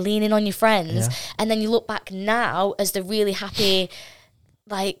family, leaning on your friends, and then you look back now as the really happy,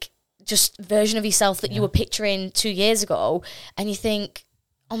 like, just version of yourself that you were picturing 2 years ago, and you think,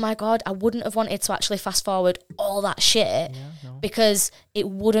 oh my God, I wouldn't have wanted to actually fast forward all that shit because it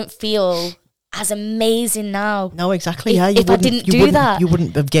wouldn't feel as amazing now. No, exactly. If I didn't do that, you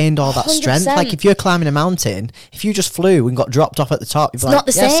wouldn't have gained all that 100%. Strength. Like, if you're climbing a mountain, if you just flew and got dropped off at the top, you'd be like,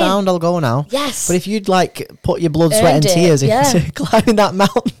 yeah, sound, I'll go now. Yes. But if you'd like put your blood, sweat, and tears into climbing that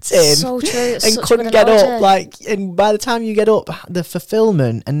mountain, so true, and couldn't get up, like, and by the time you get up, the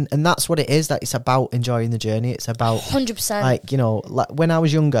fulfillment, and that's what it is. That it's about enjoying the journey. It's about 100%. Like, like when I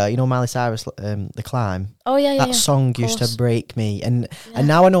was younger, Miley Cyrus, The Climb. Oh yeah, that song used to break me, and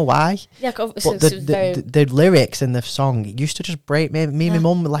now I know why. Yeah, but the lyrics in the song used to just break me. Me and my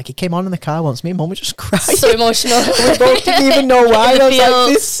mum, like, it came on in the car once. Me and mum were just crying. So emotional. We both didn't even know why. I was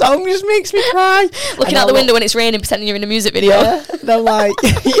like, this song just makes me cry. Looking out the window when it's raining, pretending you're in a music video. Yeah, and I'm like,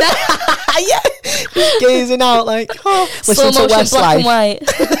 just gazing out like, listen slow to motion, black and white.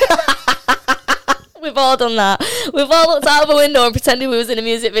 We've all done that. We've all looked out of a window and pretended we was in a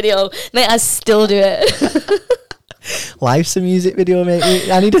music video. Mate, I still do it. Life's a music video, mate.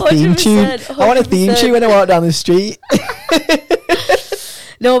 I need a theme tune. 100%. I want a theme tune when I walk down the street.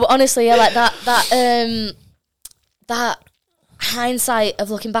 No, but honestly, yeah, like that hindsight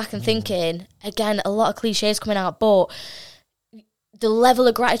of looking back and thinking, again, a lot of cliches coming out, but the level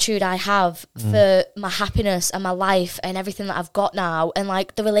of gratitude I have for my happiness and my life and everything that I've got now, and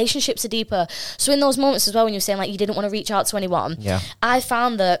like the relationships are deeper. So in those moments as well, when you're saying like you didn't want to reach out to anyone, I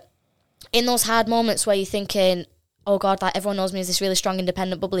found that in those hard moments where you're thinking, oh God, like everyone knows me as this really strong,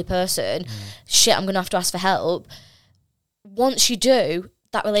 independent, bubbly person, shit, I'm going to have to ask for help. Once you do,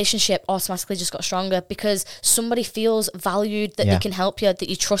 that relationship automatically just got stronger because somebody feels valued, that they can help you, that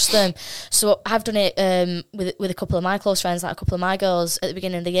you trust them. So I've done it with a couple of my close friends, like a couple of my girls at the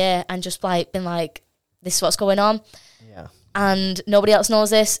beginning of the year, and just like been like, this is what's going on. Yeah. And nobody else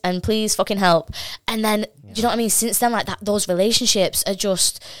knows this, and please fucking help. And then, do you know what I mean? Since then, like that, those relationships are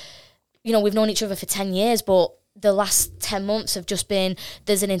just, we've known each other for 10 years, but the last 10 months have just been,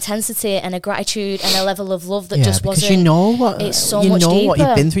 there's an intensity and a gratitude and a level of love that just wasn't. Because it's so much deeper. What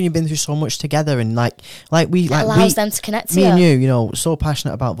you've been through. You've been through so much together, and it allows them to connect to me you. And you, so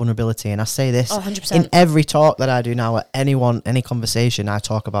passionate about vulnerability, and I say this 100%. In every talk that I do now, at any conversation, I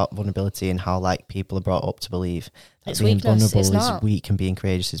talk about vulnerability and how like people are brought up to believe that being vulnerable is weak and being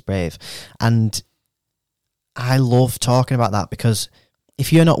courageous is brave. And I love talking about that because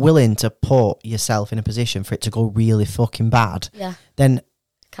if you're not willing to put yourself in a position for it to go really fucking bad, then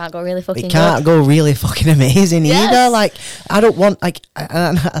can't go really fucking it can't good. go really fucking amazing either. Like, I don't want, like,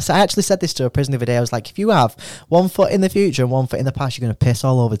 I actually said this to a person the other day. I was like, if you have 1 foot in the future and 1 foot in the past, you're going to piss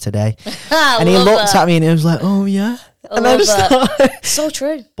all over today. And he looked at me and he was like, oh yeah. And I just thought, so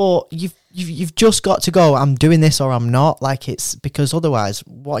true. But you've just got to go, I'm doing this or I'm not. Like, it's because otherwise,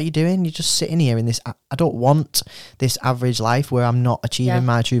 what are you doing? You're just sitting here in this, I don't want this average life where I'm not achieving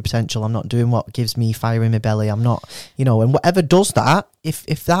my true potential. I'm not doing what gives me fire in my belly. I'm not, and whatever does that,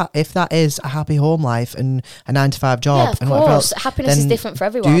 if that is a happy home life and a 9-to-5 job, and whatever else, happiness is different for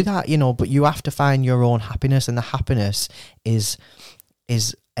everyone. Do that, but you have to find your own happiness, and the happiness is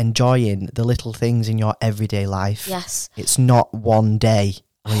enjoying the little things in your everyday life. Yes. It's not one day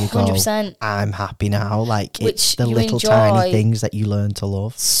where you 100%. Go, I'm happy now. Like, it's the little tiny things that you learn to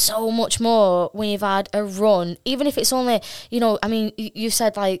love. So much more when you've had a run, even if it's only, you know, I mean, you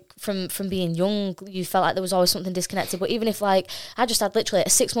said like from being young, you felt like there was always something disconnected. But even if like, I just had literally a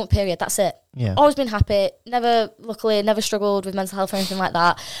 6-month period, that's it. Yeah. Always been happy. Luckily, never struggled with mental health or anything like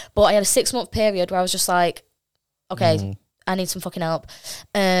that. But I had a 6-month period where I was just like, okay, I need some fucking help.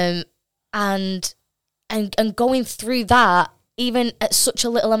 And going through that, even at such a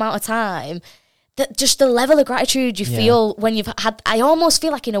little amount of time, that just the level of gratitude you feel when you've had, I almost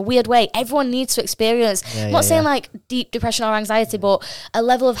feel like in a weird way, everyone needs to experience, I'm not saying like deep depression or anxiety, but a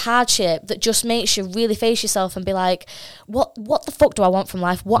level of hardship that just makes you really face yourself and be like, what the fuck do I want from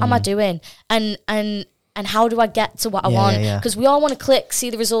life? What am I doing? And how do I get to what I want? Because we all want to click, see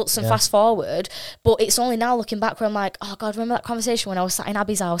the results and fast forward. But it's only now looking back where I'm like, oh God, remember that conversation when I was sat in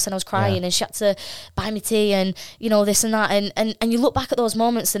Abby's house and I was crying and she had to buy me tea and, you know, this and that. And you look back at those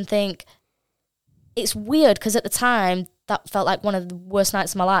moments and think, it's weird because at the time that felt like one of the worst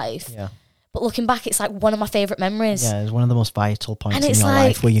nights of my life. Yeah. But looking back, it's like one of my favourite memories. Yeah, it's one of the most vital points in your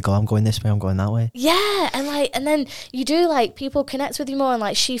life where you go, I'm going this way, I'm going that way. Yeah, and then you do, like, people connect with you more, and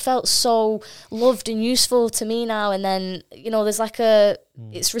like she felt so loved and useful to me now, and then, you know, there's like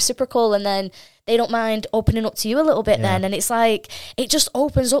it's reciprocal, and then they don't mind opening up to you a little bit then, and it's like, it just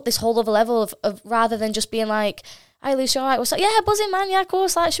opens up this whole other level of rather than just being like, hi Lucy, alright, what's up? Yeah, buzzing man, yeah, of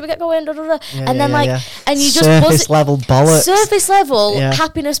course, like, should we get going? Da, da, da. And then and you just surface level bollocks. Surface level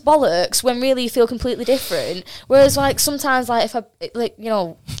happiness bollocks when really you feel completely different. Whereas like sometimes like if I like, you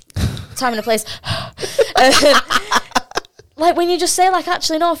know, time and a place like when you just say like,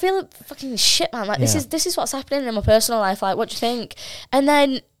 actually no, I feel fucking shit, man, like this is what's happening in my personal life, like what do you think? And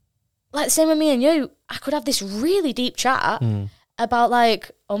then like same with me and you, I could have this really deep chat about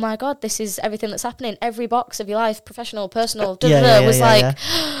like, oh my God, this is everything that's happening. Every box of your life, professional, personal, oh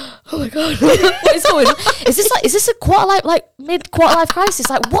my God, what is going on? Is this a mid-quarter life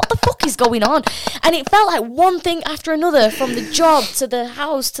crisis? Like, what the fuck is going on? And it felt like one thing after another, from the job to the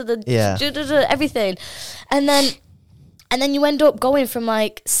house to the everything. And then you end up going from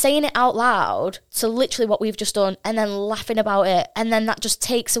like saying it out loud to literally what we've just done and then laughing about it. And then that just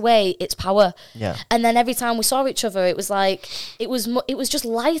takes away its power. Yeah. And then every time we saw each other, it was like, it was just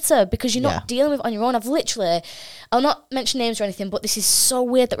lighter because you're not dealing with it on your own. I'll not mention names or anything, but this is so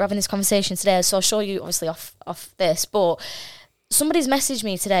weird that we're having this conversation today. So I'll show you obviously off this, but somebody's messaged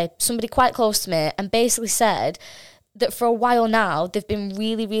me today, somebody quite close to me, and basically said that for a while now, they've been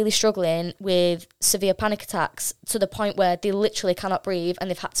really, really struggling with severe panic attacks to the point where they literally cannot breathe and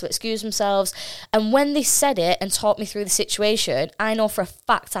they've had to excuse themselves. And when they said it and talked me through the situation, I know for a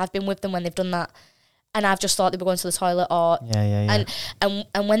fact I've been with them when they've done that. And I've just thought they were going to the toilet or...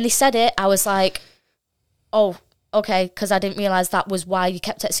 And when they said it, I was like, oh, okay, because I didn't realise that was why you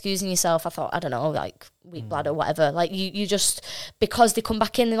kept excusing yourself. I thought, I don't know, like weak bladder, whatever. Like you just, because they come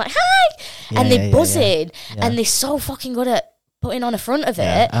back in, they're like, hi! And they're buzzing. And they're so fucking good at putting on a front of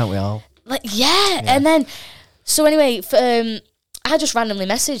it. Aren't we all? Like, and then, so anyway, I just randomly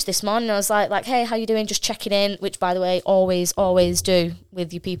messaged this morning. I was like, hey, how you doing? Just checking in, which, by the way, always do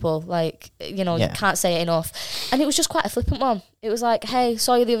with you people. Like, you know, you can't say it enough. And it was just quite a flippant one. It was like, hey,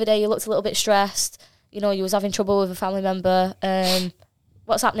 saw you the other day. You looked a little bit stressed. You know, you was having trouble with a family member.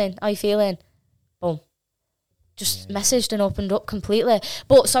 What's happening? How you feeling? Boom. Just messaged and opened up completely.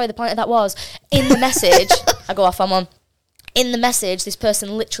 But, sorry, the point of that was, in the message, I go off on one. In the message, this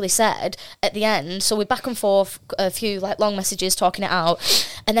person literally said at the end, so we're back and forth, a few like long messages talking it out,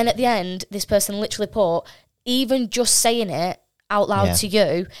 and then at the end, this person literally put, even just saying it out loud to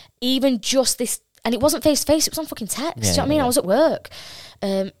you, even just this, and it wasn't face to face, it was on fucking text. Do you know what I mean? I was at work.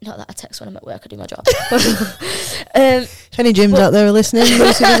 Not that I text when I'm at work, I do my job. If any gyms out there are listening,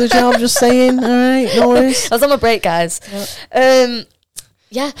 Lucy does a job, just saying, alright, no worries. I was on my break, guys. So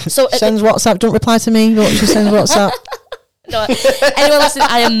sends WhatsApp, don't reply to me, but she sends WhatsApp. No, anyone listening,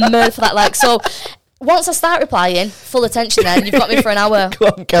 I am mad for that. Like, so once I start replying, full attention then, you've got me for an hour. Go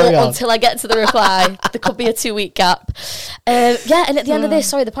on, carry on. Until I get to the reply. There could be a 2-week gap. And at the end of this,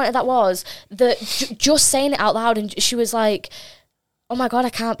 sorry, the point of that was that just saying it out loud, and she was like, oh my God, I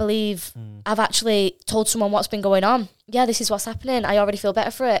can't believe I've actually told someone what's been going on. Yeah, this is what's happening. I already feel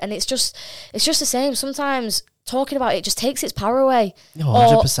better for it. And it's just the same. Sometimes talking about it just takes its power away.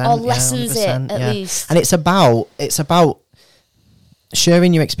 100%, or lessens it at least. And it's about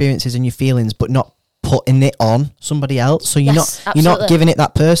sharing your experiences and your feelings, but not putting it on somebody else. So you're not giving it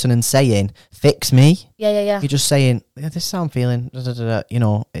that person and saying, fix me. Yeah. You're just saying, this is how I'm feeling. You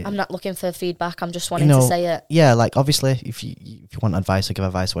know, I'm not looking for feedback. I'm just wanting to say it. Yeah, like obviously, if you want advice, or give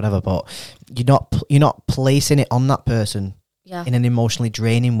advice, whatever. But you're not placing it on that person. in an emotionally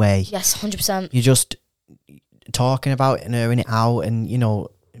draining way. Yes, 100%. You're just talking about it and airing it out and, you know,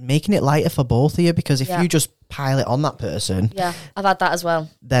 making it lighter for both of you, because if you just pile it on that person, I've had that as well,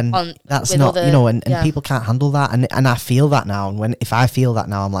 then that's not other, you know, and people can't handle that, and I feel that now, and if I feel that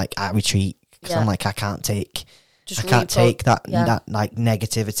now, I'm like, I retreat, because I'm like, I can't take that like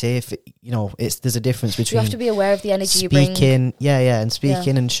negativity. If it, you know, there's a difference between, you have to be aware of the energy you bring, and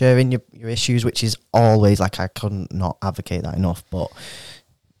speaking and sharing your issues, which is always like, I couldn't not advocate that enough, but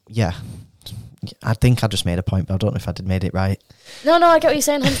I think I just made a point, but I don't know if I made it right. No, I get what you're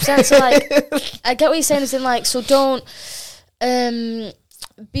saying, 100%. So, like, I get what you're saying, is in, like, so don't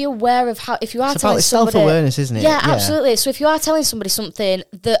be aware of how, if you are telling somebody... self-awareness, isn't it? Yeah, absolutely. So if you are telling somebody something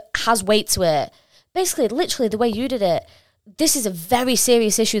that has weight to it, basically, literally, the way you did it, this is a very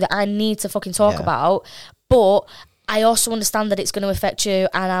serious issue that I need to fucking talk about, but... I also understand that it's going to affect you,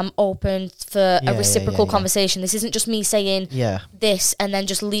 and I'm open for a reciprocal conversation. This isn't just me saying this and then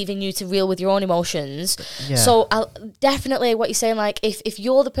just leaving you to reel with your own emotions. So I'll definitely, what you're saying, like, if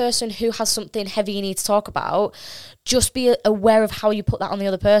you're the person who has something heavy you need to talk about, just be aware of how you put that on the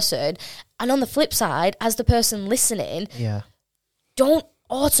other person. And on the flip side, as the person listening, don't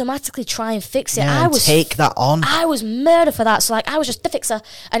automatically try and fix it. I was take that on. I was murder for that. So like, I was just the fixer,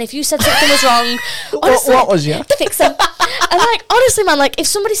 and if you said something was wrong, honestly, what was you? The fixer. And like, honestly, man, like, if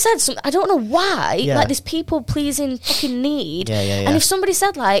somebody said something, I don't know why, like, this people pleasing fucking need. And if somebody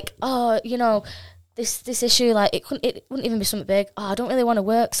said like, oh, you know, this issue, like, it wouldn't even be something big. Oh, I don't really want to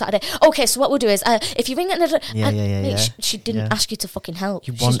work Saturday. Okay, so what we'll do is, if you ring it, she didn't ask you to fucking help.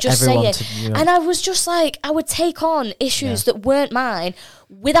 She's just saying. And I was just like, I would take on issues that weren't mine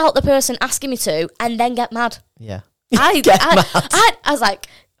without the person asking me to, and then get mad. I was like,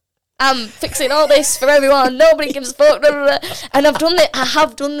 I'm fixing all this for everyone. Nobody gives a fuck. Blah, blah, blah. And I've done it. I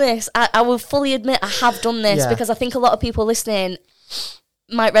have done this. I will fully admit I have done this, because I think a lot of people listening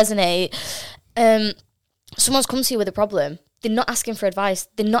might resonate. Someone's come to you with a problem. They're not asking for advice.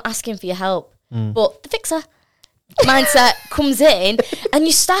 They're not asking for your help. But the fixer mindset comes in, and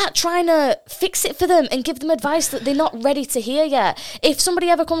you start trying to fix it for them and give them advice that they're not ready to hear yet. If somebody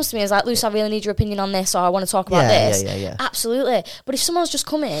ever comes to me and is like, Luce, I really need your opinion on this, or I want to talk about this, absolutely. But if someone's just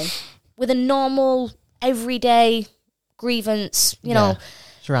come in with a normal, everyday grievance, you know...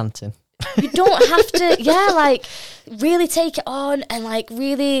 It's ranting. You don't have to, like, really take it on and, like,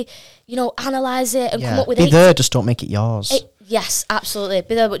 really, you know, analyse it and come up with it. Be there, just don't make it yours. Yes, absolutely.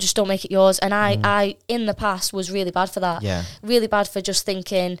 Be there, but just don't make it yours. And I, in the past, was really bad for that. Really bad for just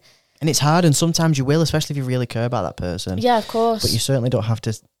thinking... And it's hard, and sometimes you will, especially if you really care about that person. Yeah, of course. But you certainly don't have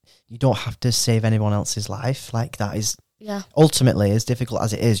to save anyone else's life. Like, that is... Ultimately, as difficult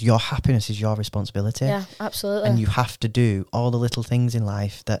as it is, your happiness is your responsibility. Yeah, absolutely. And you have to do all the little things in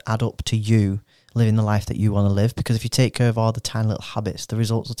life that add up to you living the life that you want to live. Because if you take care of all the tiny little habits, the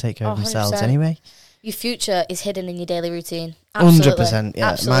results will take care of themselves 100%. Anyway. Your future is hidden in your daily routine. Absolutely. 100%. Yeah,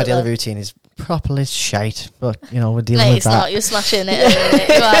 absolutely. My daily routine is properly shite, but you know, we're dealing with that. It's not. You're smashing it.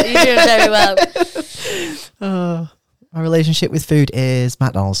 You're doing very well. My relationship with food is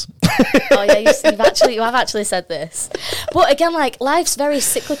McDonald's. Oh yeah, you have actually said this. But again, like, life's very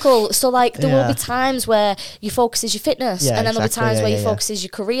cyclical. So like, there will be times where your focus is your fitness, and then there'll be times where your focus is your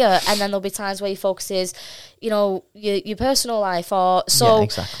career, and then there'll be times where your focus is, you know, your personal life, or so.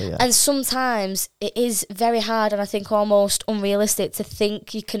 And sometimes it is very hard, and I think almost unrealistic to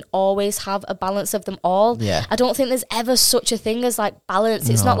think you can always have a balance of them all. I don't think there's ever such a thing as like balance.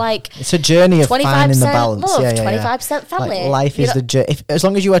 It's not like it's a journey of finding the balance. Love, 25% family. Like, life is the journey. As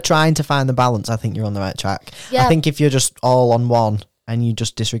long as you are trying to find the balance, I think you're on the right track. I think if you're just all on one and you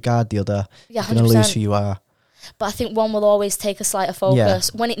just disregard the other, you're going to lose who you are. But I think one will always take a slighter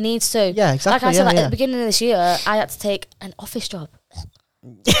focus when it needs to. Yeah, exactly. Like I said, at the beginning of this year, I had to take an office job.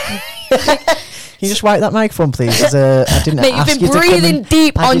 Can you just wipe that microphone, please? I didn't Mate, ask you've been breathing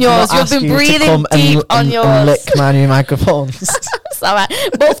deep on yours. You've been breathing deep on yours. And lick my new microphones. It's all right.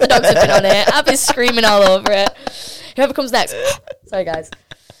 Both the dogs have been on it. I've been screaming all over it. Whoever comes next. Sorry, guys.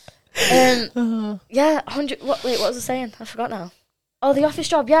 100. What was I saying? I forgot now. Oh, the office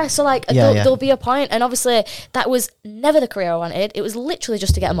job, so like there'll be a point, and obviously that was never the career I wanted. It was literally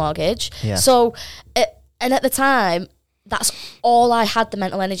just to get a mortgage. So, and at the time, that's all I had the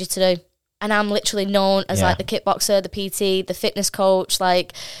mental energy to do. And I'm literally known as like the kickboxer, the PT, the fitness coach.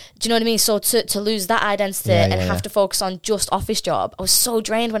 Like, do you know what I mean? So to lose that identity and have to focus on just office job, I was so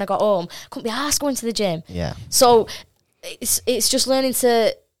drained when I got home. Couldn't be arsed going to the gym. So it's just learning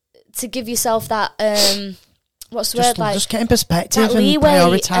to give yourself that. What's the word? Like, just getting perspective and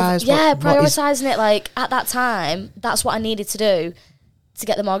prioritise. Prioritising it. Like, at that time, that's what I needed to do. to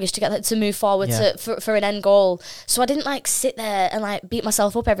get the mortgage, to move forward for an end goal. So I didn't like sit there and like beat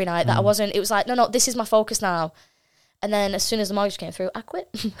myself up every night that I wasn't. It was like, no, this is my focus now. And then as soon as the mortgage came through, I quit.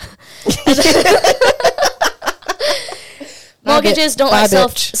 Mortgages don't like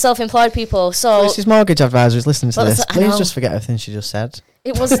self-employed people. So this is mortgage advisors listening to this. Please just forget everything she just said.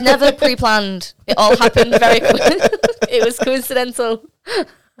 It was never pre-planned. It all happened very quick. It was coincidental.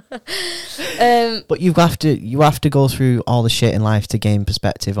 But you have to go through all the shit in life to gain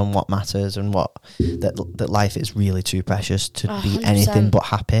perspective on what matters and what that life is really too precious to be 100%. Anything but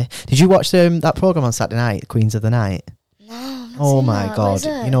happy. Did you watch that program on Saturday night, Queens of the Night? No. Oh my god!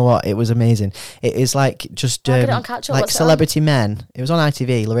 You know what? It was amazing. It is like just like Celebrity Men. It was on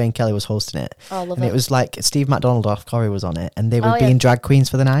ITV. Lorraine Kelly was hosting it. Oh, love and it. It was like Steve McDonald off Corrie was on it, and they were being drag queens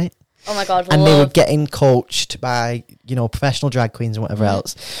for the night. Oh my god! And they were getting coached by professional drag queens and whatever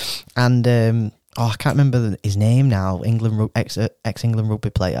else. And I can't remember his name now. Ex-England rugby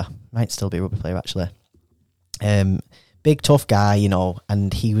player, might still be a rugby player actually. Big tough guy,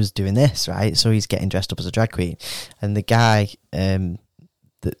 and he was doing this, right? So he's getting dressed up as a drag queen, and the guy, the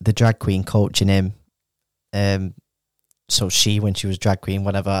drag queen coaching him, so she, when she was drag queen,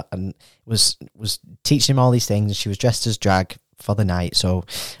 whatever, and was teaching him all these things, and she was dressed as drag for the night. So,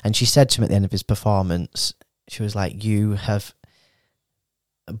 and she said to him at the end of his performance, she was like, "You have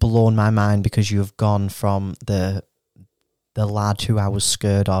blown my mind because you have gone from the lad who I was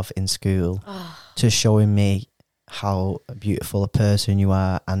scared of in school to showing me how beautiful a person you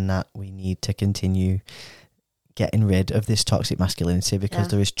are, and that we need to continue getting rid of this toxic masculinity because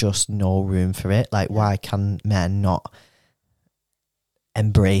there is just no room for it. Like, why can men not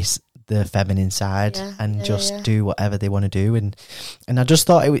embrace the feminine side and just do whatever they want to do?" And I just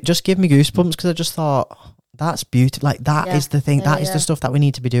thought it would just give me goosebumps, because I just thought, that's beautiful. Like, that is the thing. That is the stuff that we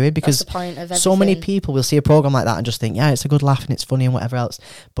need to be doing, because that's the point of everything. So many people will see a program like that and just think, it's a good laugh and it's funny and whatever else.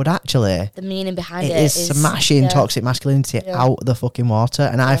 But actually, the meaning behind it is smashing toxic masculinity out the fucking water.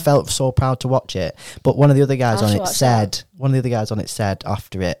 And I felt so proud to watch it. But one of the other guys on it said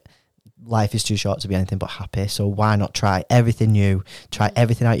after it, life is too short to be anything but happy. So why not try everything new, try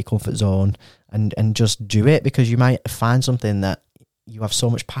everything out your comfort zone, and just do it, because you might find something that you have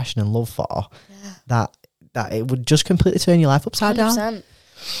so much passion and love for that it would just completely turn your life upside 100%. Down.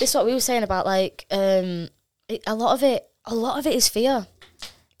 This is what we were saying about, like, a lot of it is fear.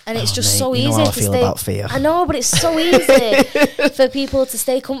 And it's just so easy to stay. About fear. I know, but it's so easy for people to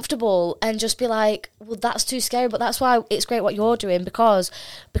stay comfortable and just be like, well, that's too scary. But that's why it's great what you're doing, because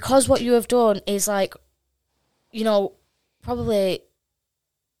what you have done is, like, probably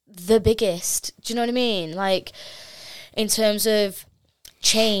the biggest. Do you know what I mean? Like, in terms of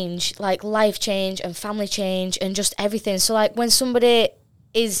change, like life change and family change and just everything. So, like, when somebody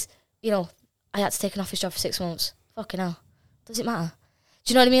is, I had to take an office job for 6 months. Fucking hell. Does it matter?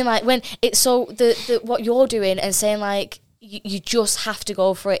 Do you know what I mean? Like, when it's so the what you're doing and saying, like, you just have to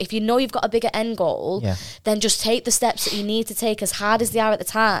go for it. If you know you've got a bigger end goal, then just take the steps that you need to take, as hard as they are at the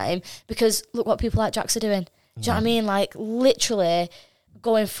time, because look what people like Jax are doing. Do you know what I mean? Like, literally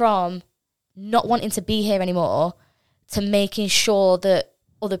going from not wanting to be here anymore to making sure that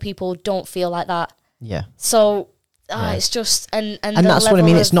other people don't feel like that. Yeah. So it's just and that's what I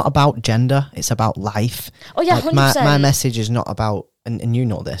mean. It's not about gender. It's about life. Oh yeah, 100%. My message is not about, and you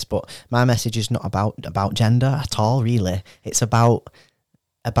know this, but my message is not about gender at all. Really, it's about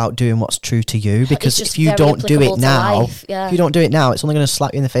doing what's true to you. Because if you don't do it now, if you don't do it now, it's only going to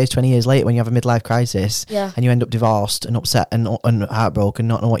slap you in the face 20 years later when you have a midlife crisis and you end up divorced and upset and heartbroken,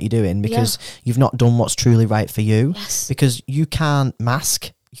 not know what you're doing, because you've not done what's truly right for you. Yes. Because you can't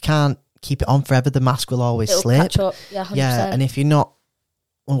mask, you can't keep it on forever. The mask will always slip. Catch up. Yeah, 100%. Yeah, and if you're not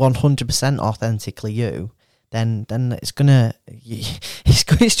 100% authentically you, then it's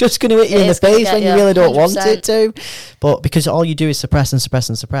just gonna hit you in the face when you really don't 100%. Want it to. But because all you do is suppress and suppress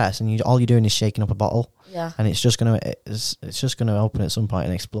and suppress, and all you're doing is shaking up a bottle. Yeah. And it's just gonna open at some point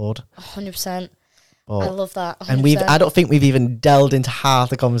and explode. 100%. I love that. 100%. And I don't think we've even delved into half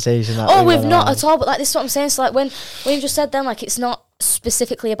the conversation. We've not at all. But, like, this is what I'm saying. So, like, when you just said then, like, it's not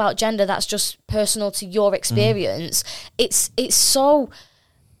specifically about gender. That's just personal to your experience. It's so,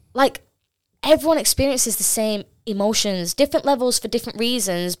 like, everyone experiences the same emotions, different levels for different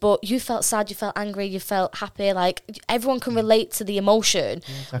reasons, but you felt sad, you felt angry, you felt happy. Like, everyone can relate to the emotion,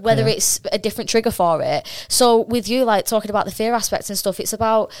 whether it's a different trigger for it. So with you, like, talking about the fear aspects and stuff, it's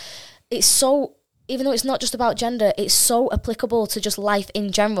even though it's not just about gender, it's so applicable to just life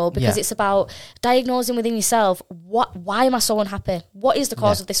in general, because it's about diagnosing within yourself, why am I so unhappy? What is the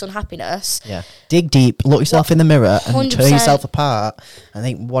cause of this unhappiness? Yeah. Dig deep, look yourself in the mirror and tear yourself apart and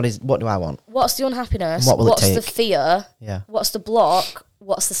think, what do I want? What's the unhappiness? What's the fear? Yeah. What's the block?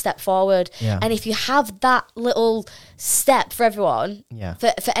 What's the step forward? Yeah. And if you have that little step for everyone,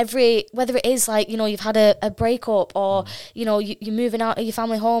 for every, whether it is like, you know, you've had a breakup, or, you know, you're moving out of your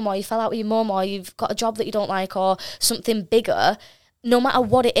family home, or you fell out with your mum, or you've got a job that you don't like, or something bigger, no matter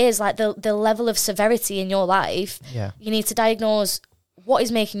what it is, like the level of severity in your life, you need to diagnose what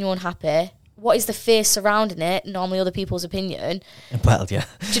is making you unhappy. What is the fear surrounding it? Normally other people's opinion. Well, yeah.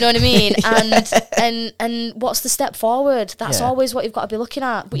 Do you know what I mean? And what's the step forward? That's always what you've got to be looking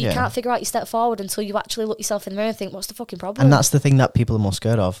at. But you can't figure out your step forward until you actually look yourself in the mirror and think, what's the fucking problem? And that's the thing that people are most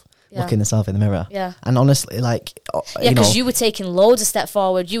scared of, looking themselves in the mirror. Yeah. And honestly, like, because you were taking loads of step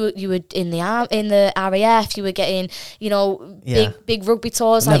forward. You were in the RAF. You were getting, you know, big rugby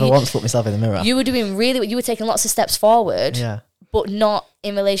tours. I never once looked myself in the mirror. You were doing you were taking lots of steps forward. Yeah. But not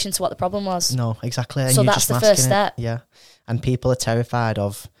in relation to what the problem was. No, exactly. And so that's the first step. Yeah. And people are terrified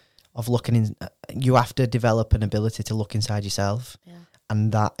of looking in. You have to develop an ability to look inside yourself. Yeah.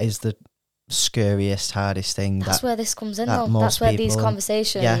 And that is the scariest, hardest thing. That's where this comes in, though. That's where these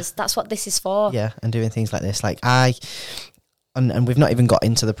conversations, that's what this is for. Yeah, and doing things like this. Like and we've not even got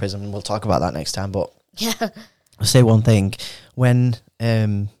into the prison. We'll talk about that next time. But I'll say one thing. When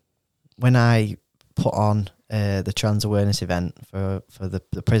I put on the trans awareness event for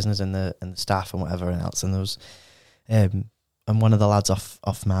the prisoners and the staff and whatever else, and there was and one of the lads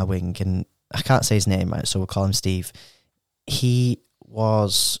off my wing, and I can't say his name, right, so we'll call him Steve. He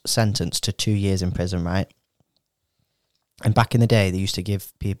was sentenced to 2 years in prison, right? And back in the day, they used to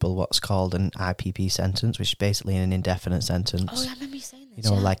give people what's called an IPP sentence, which is basically an indefinite sentence. Oh, I remember you saying this.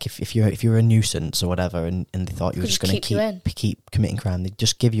 You know, like if you're a nuisance or whatever, and they thought you were just going to keep committing crime, they'd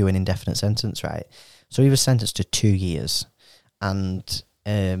just give you an indefinite sentence, right? So he was sentenced to 2 years, and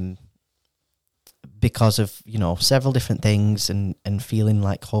because of, you know, several different things and feeling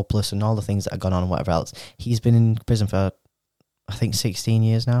like hopeless and all the things that have gone on and whatever else, he's been in prison for, I think, 16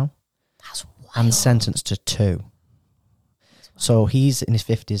 years now. That's wild. And sentenced to 2. So he's in his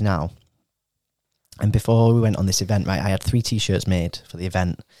 50s now. And before we went on this event, right, I had 3 T-shirts made for the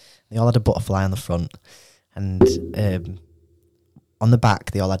event. They all had a butterfly on the front, and on the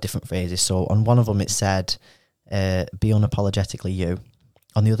back, they all had different phrases. So on one of them, it said, be unapologetically you.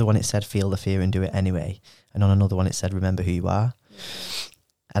 On the other one, it said, feel the fear and do it anyway. And on another one, it said, remember who you are.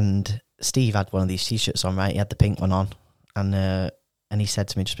 And Steve had one of these T-shirts on, right? He had the pink one on. And he said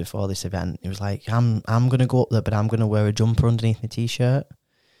to me just before this event, he was like, I'm going to go up there, but I'm going to wear a jumper underneath my T-shirt.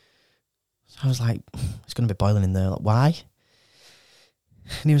 So I was like, it's going to be boiling in there. Like, why?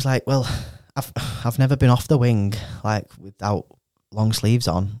 And he was like, well, I've never been off the wing, like, without long sleeves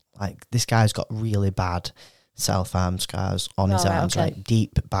on. Like, this guy's got really bad self-harm scars on his arms, okay. Like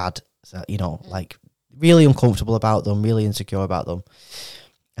deep, bad, you know, like really uncomfortable about them, really insecure about them.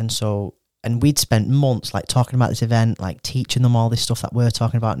 And we'd spent months like talking about this event, like teaching them all this stuff that we're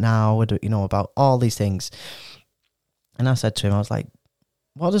talking about now, you know, about all these things. And I said to him, I was like,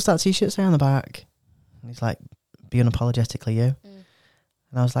 what does that T-shirt say on the back? And he's like, be unapologetically you.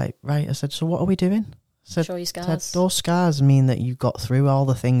 And I was like, right. I said, so what are we doing? I said, show your scars. Said, those scars mean that you got through all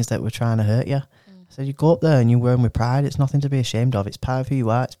the things that were trying to hurt you. I said, you go up there and you wear them with pride. It's nothing to be ashamed of. It's part of who you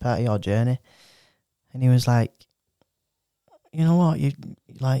are. It's part of your journey. And he was like, you know what?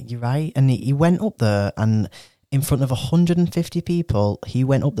 You're right. And he went up there, and in front of 150 people, he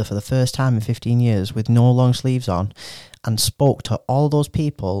went up there for the first time in 15 years with no long sleeves on, and spoke to all those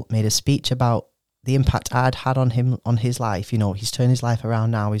people, made a speech about the impact I'd had on him, on his life. You know, he's turned his life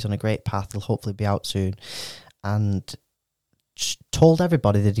around now. He's on a great path. He'll hopefully be out soon. And told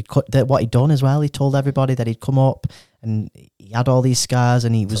everybody that what he'd done as well. He told everybody that he'd come up and he had all these scars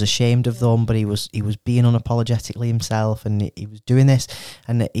and he was ashamed of them, but he was being unapologetically himself, and he was doing this,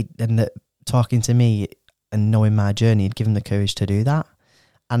 and that talking to me and knowing my journey had given the courage to do that.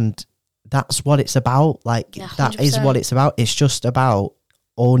 And that's what it's about. Like, that is what it's about. It's just about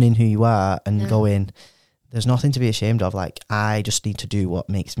owning who you are and going, there's nothing to be ashamed of. Like, I just need to do what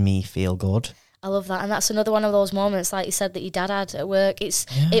makes me feel good. I love that. And that's another one of those moments, like you said, that your dad had at work.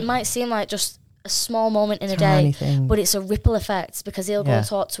 It might seem like just a small moment in a day, but it's a ripple effect, because he'll go and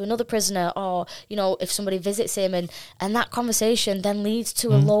talk to another prisoner, or, you know, if somebody visits him, and that conversation then leads to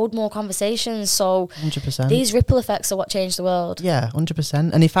a load more conversations. So 100%. These ripple effects are what change the world. Yeah,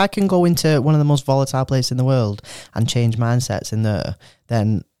 100%. And if I can go into one of the most volatile places in the world and change mindsets in there,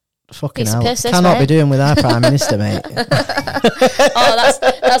 then Fucking hell. Cannot be doing with our Prime Minister, mate. Oh,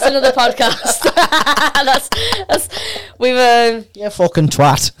 that's another podcast. that's we've yeah, fucking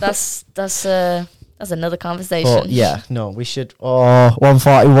twat. That's another conversation. But yeah, no, we should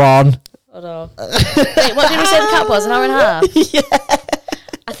 141. Oh no. Wait, what did we say the cap was? An hour and a half? Yeah.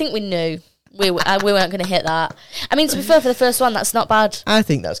 I think we knew. We weren't going to hit that. I mean, to be fair, for the first one, that's not bad. I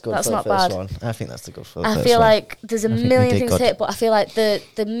think that's good. That's for the first bad. One. I think that's the good for the first one. I feel like there's a million things to hit, but I feel like the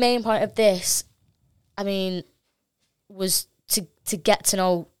main point of this, I mean, was to get to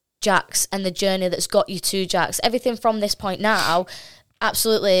know Jax and the journey that's got you to Jax. Everything from this point now,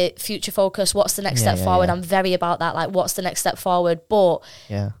 absolutely future focus. What's the next step forward? I'm very about that. Like, what's the next step forward? But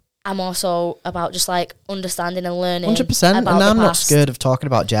I'm also about just like understanding and learning 100%. And I'm not scared of talking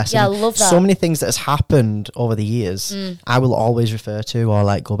about Jess. Yeah, I love that. So many things that has happened over the years, I will always refer to or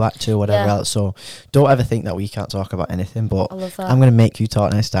like go back to whatever else. So don't ever think that we can't talk about anything. But I'm going to make you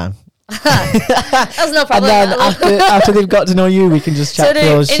talk next time. That's no problem. And then after they've got to know you, we can just chat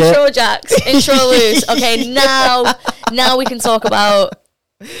those shit. Intro Jax, intro Luz. Okay, now we can talk about.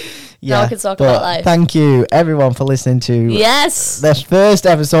 Yeah, now we can talk about life. Thank you everyone for listening to the first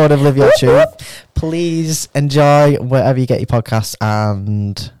episode of Live Your Truth. Please enjoy wherever you get your podcasts.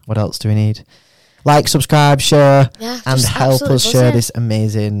 And what else do we need? Like, subscribe, share, and help us share this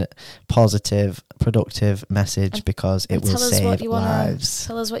amazing, positive, productive message, because it will save lives.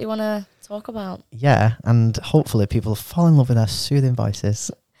 Tell us what you want to talk about. Yeah, and hopefully people fall in love with our soothing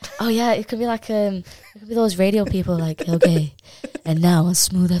voices. Oh yeah, it could be like it could be those radio people like, okay, and now on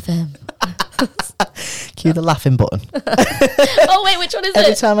Smooth FM. Cue the laughing button. Oh wait, which one is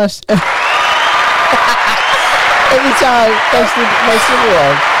every it? Time every time that's the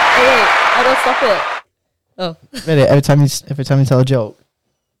one. Oh wait, I don't stop it. Oh. Ready? Every time you tell a joke.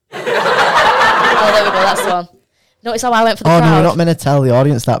 Oh, there we go, that's the one. Notice how I went for the crowd. Oh no, we're not meant to tell the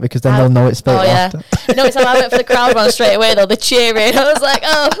audience that, because then they'll know it's fake. Oh yeah. Notice how I went for the crowd one straight away though, the cheering. I was like,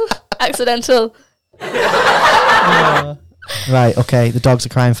 oh, accidental. Right, okay, the dogs are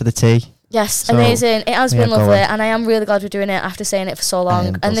crying for the tea. Yes, so amazing. It has been lovely, and I am really glad we're doing it after saying it for so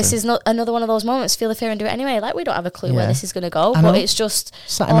long. And this is not another one of those moments. Feel the fear and do it anyway. Like, we don't have a clue where this is going to go, but it's just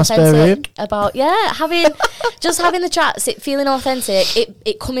authentic about having the chats. It feeling authentic.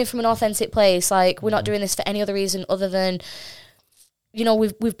 It coming from an authentic place. Like, we're not doing this for any other reason other than, you know,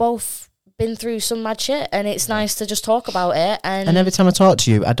 we've both been through some mad shit, and it's nice to just talk about it. And every time I talk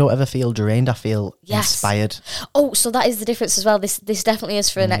to you, I don't ever feel drained. I feel inspired. Oh, so that is the difference as well. This definitely is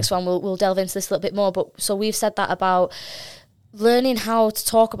for the next one. We'll delve into this a little bit more. But so we've said that about learning how to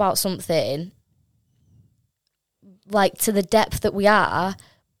talk about something like to the depth that we are,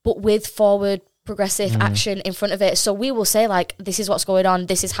 but with forward progressive action in front of it. So we will say like, this is what's going on,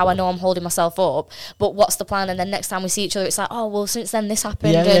 this is how I know I'm holding myself up, but what's the plan? And then next time we see each other, it's like, oh well, since then this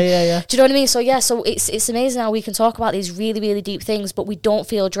happened. Yeah. Do you know what I mean? So so it's amazing how we can talk about these really, really deep things, but we don't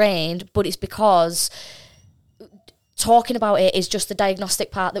feel drained. But it's because talking about it is just the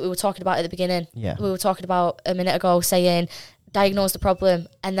diagnostic part that we were talking about at the beginning. We were talking about a minute ago, saying diagnose the problem,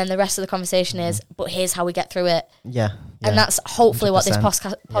 and then the rest of the conversation is, but here's how we get through it. And that's hopefully 100%. What this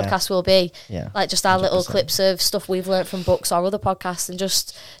podcast will be. Like, just our 100%. Little clips of stuff we've learned from books or other podcasts, and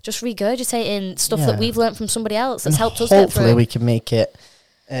just regurgitating stuff that we've learned from somebody else that's helped us get through. Hopefully we can make it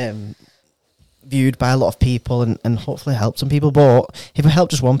viewed by a lot of people, and hopefully help some people. But if we help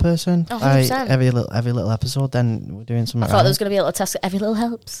just one person by every little episode, then we're doing something. I thought there was going to be a little test. Every little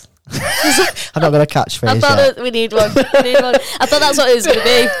helps. I've not got a catchphrase. I thought yet. We need one. I thought that's what it was going to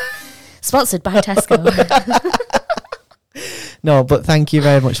be. Sponsored by Tesco. No, but thank you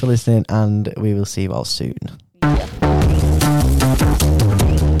very much for listening, and we will see you all soon.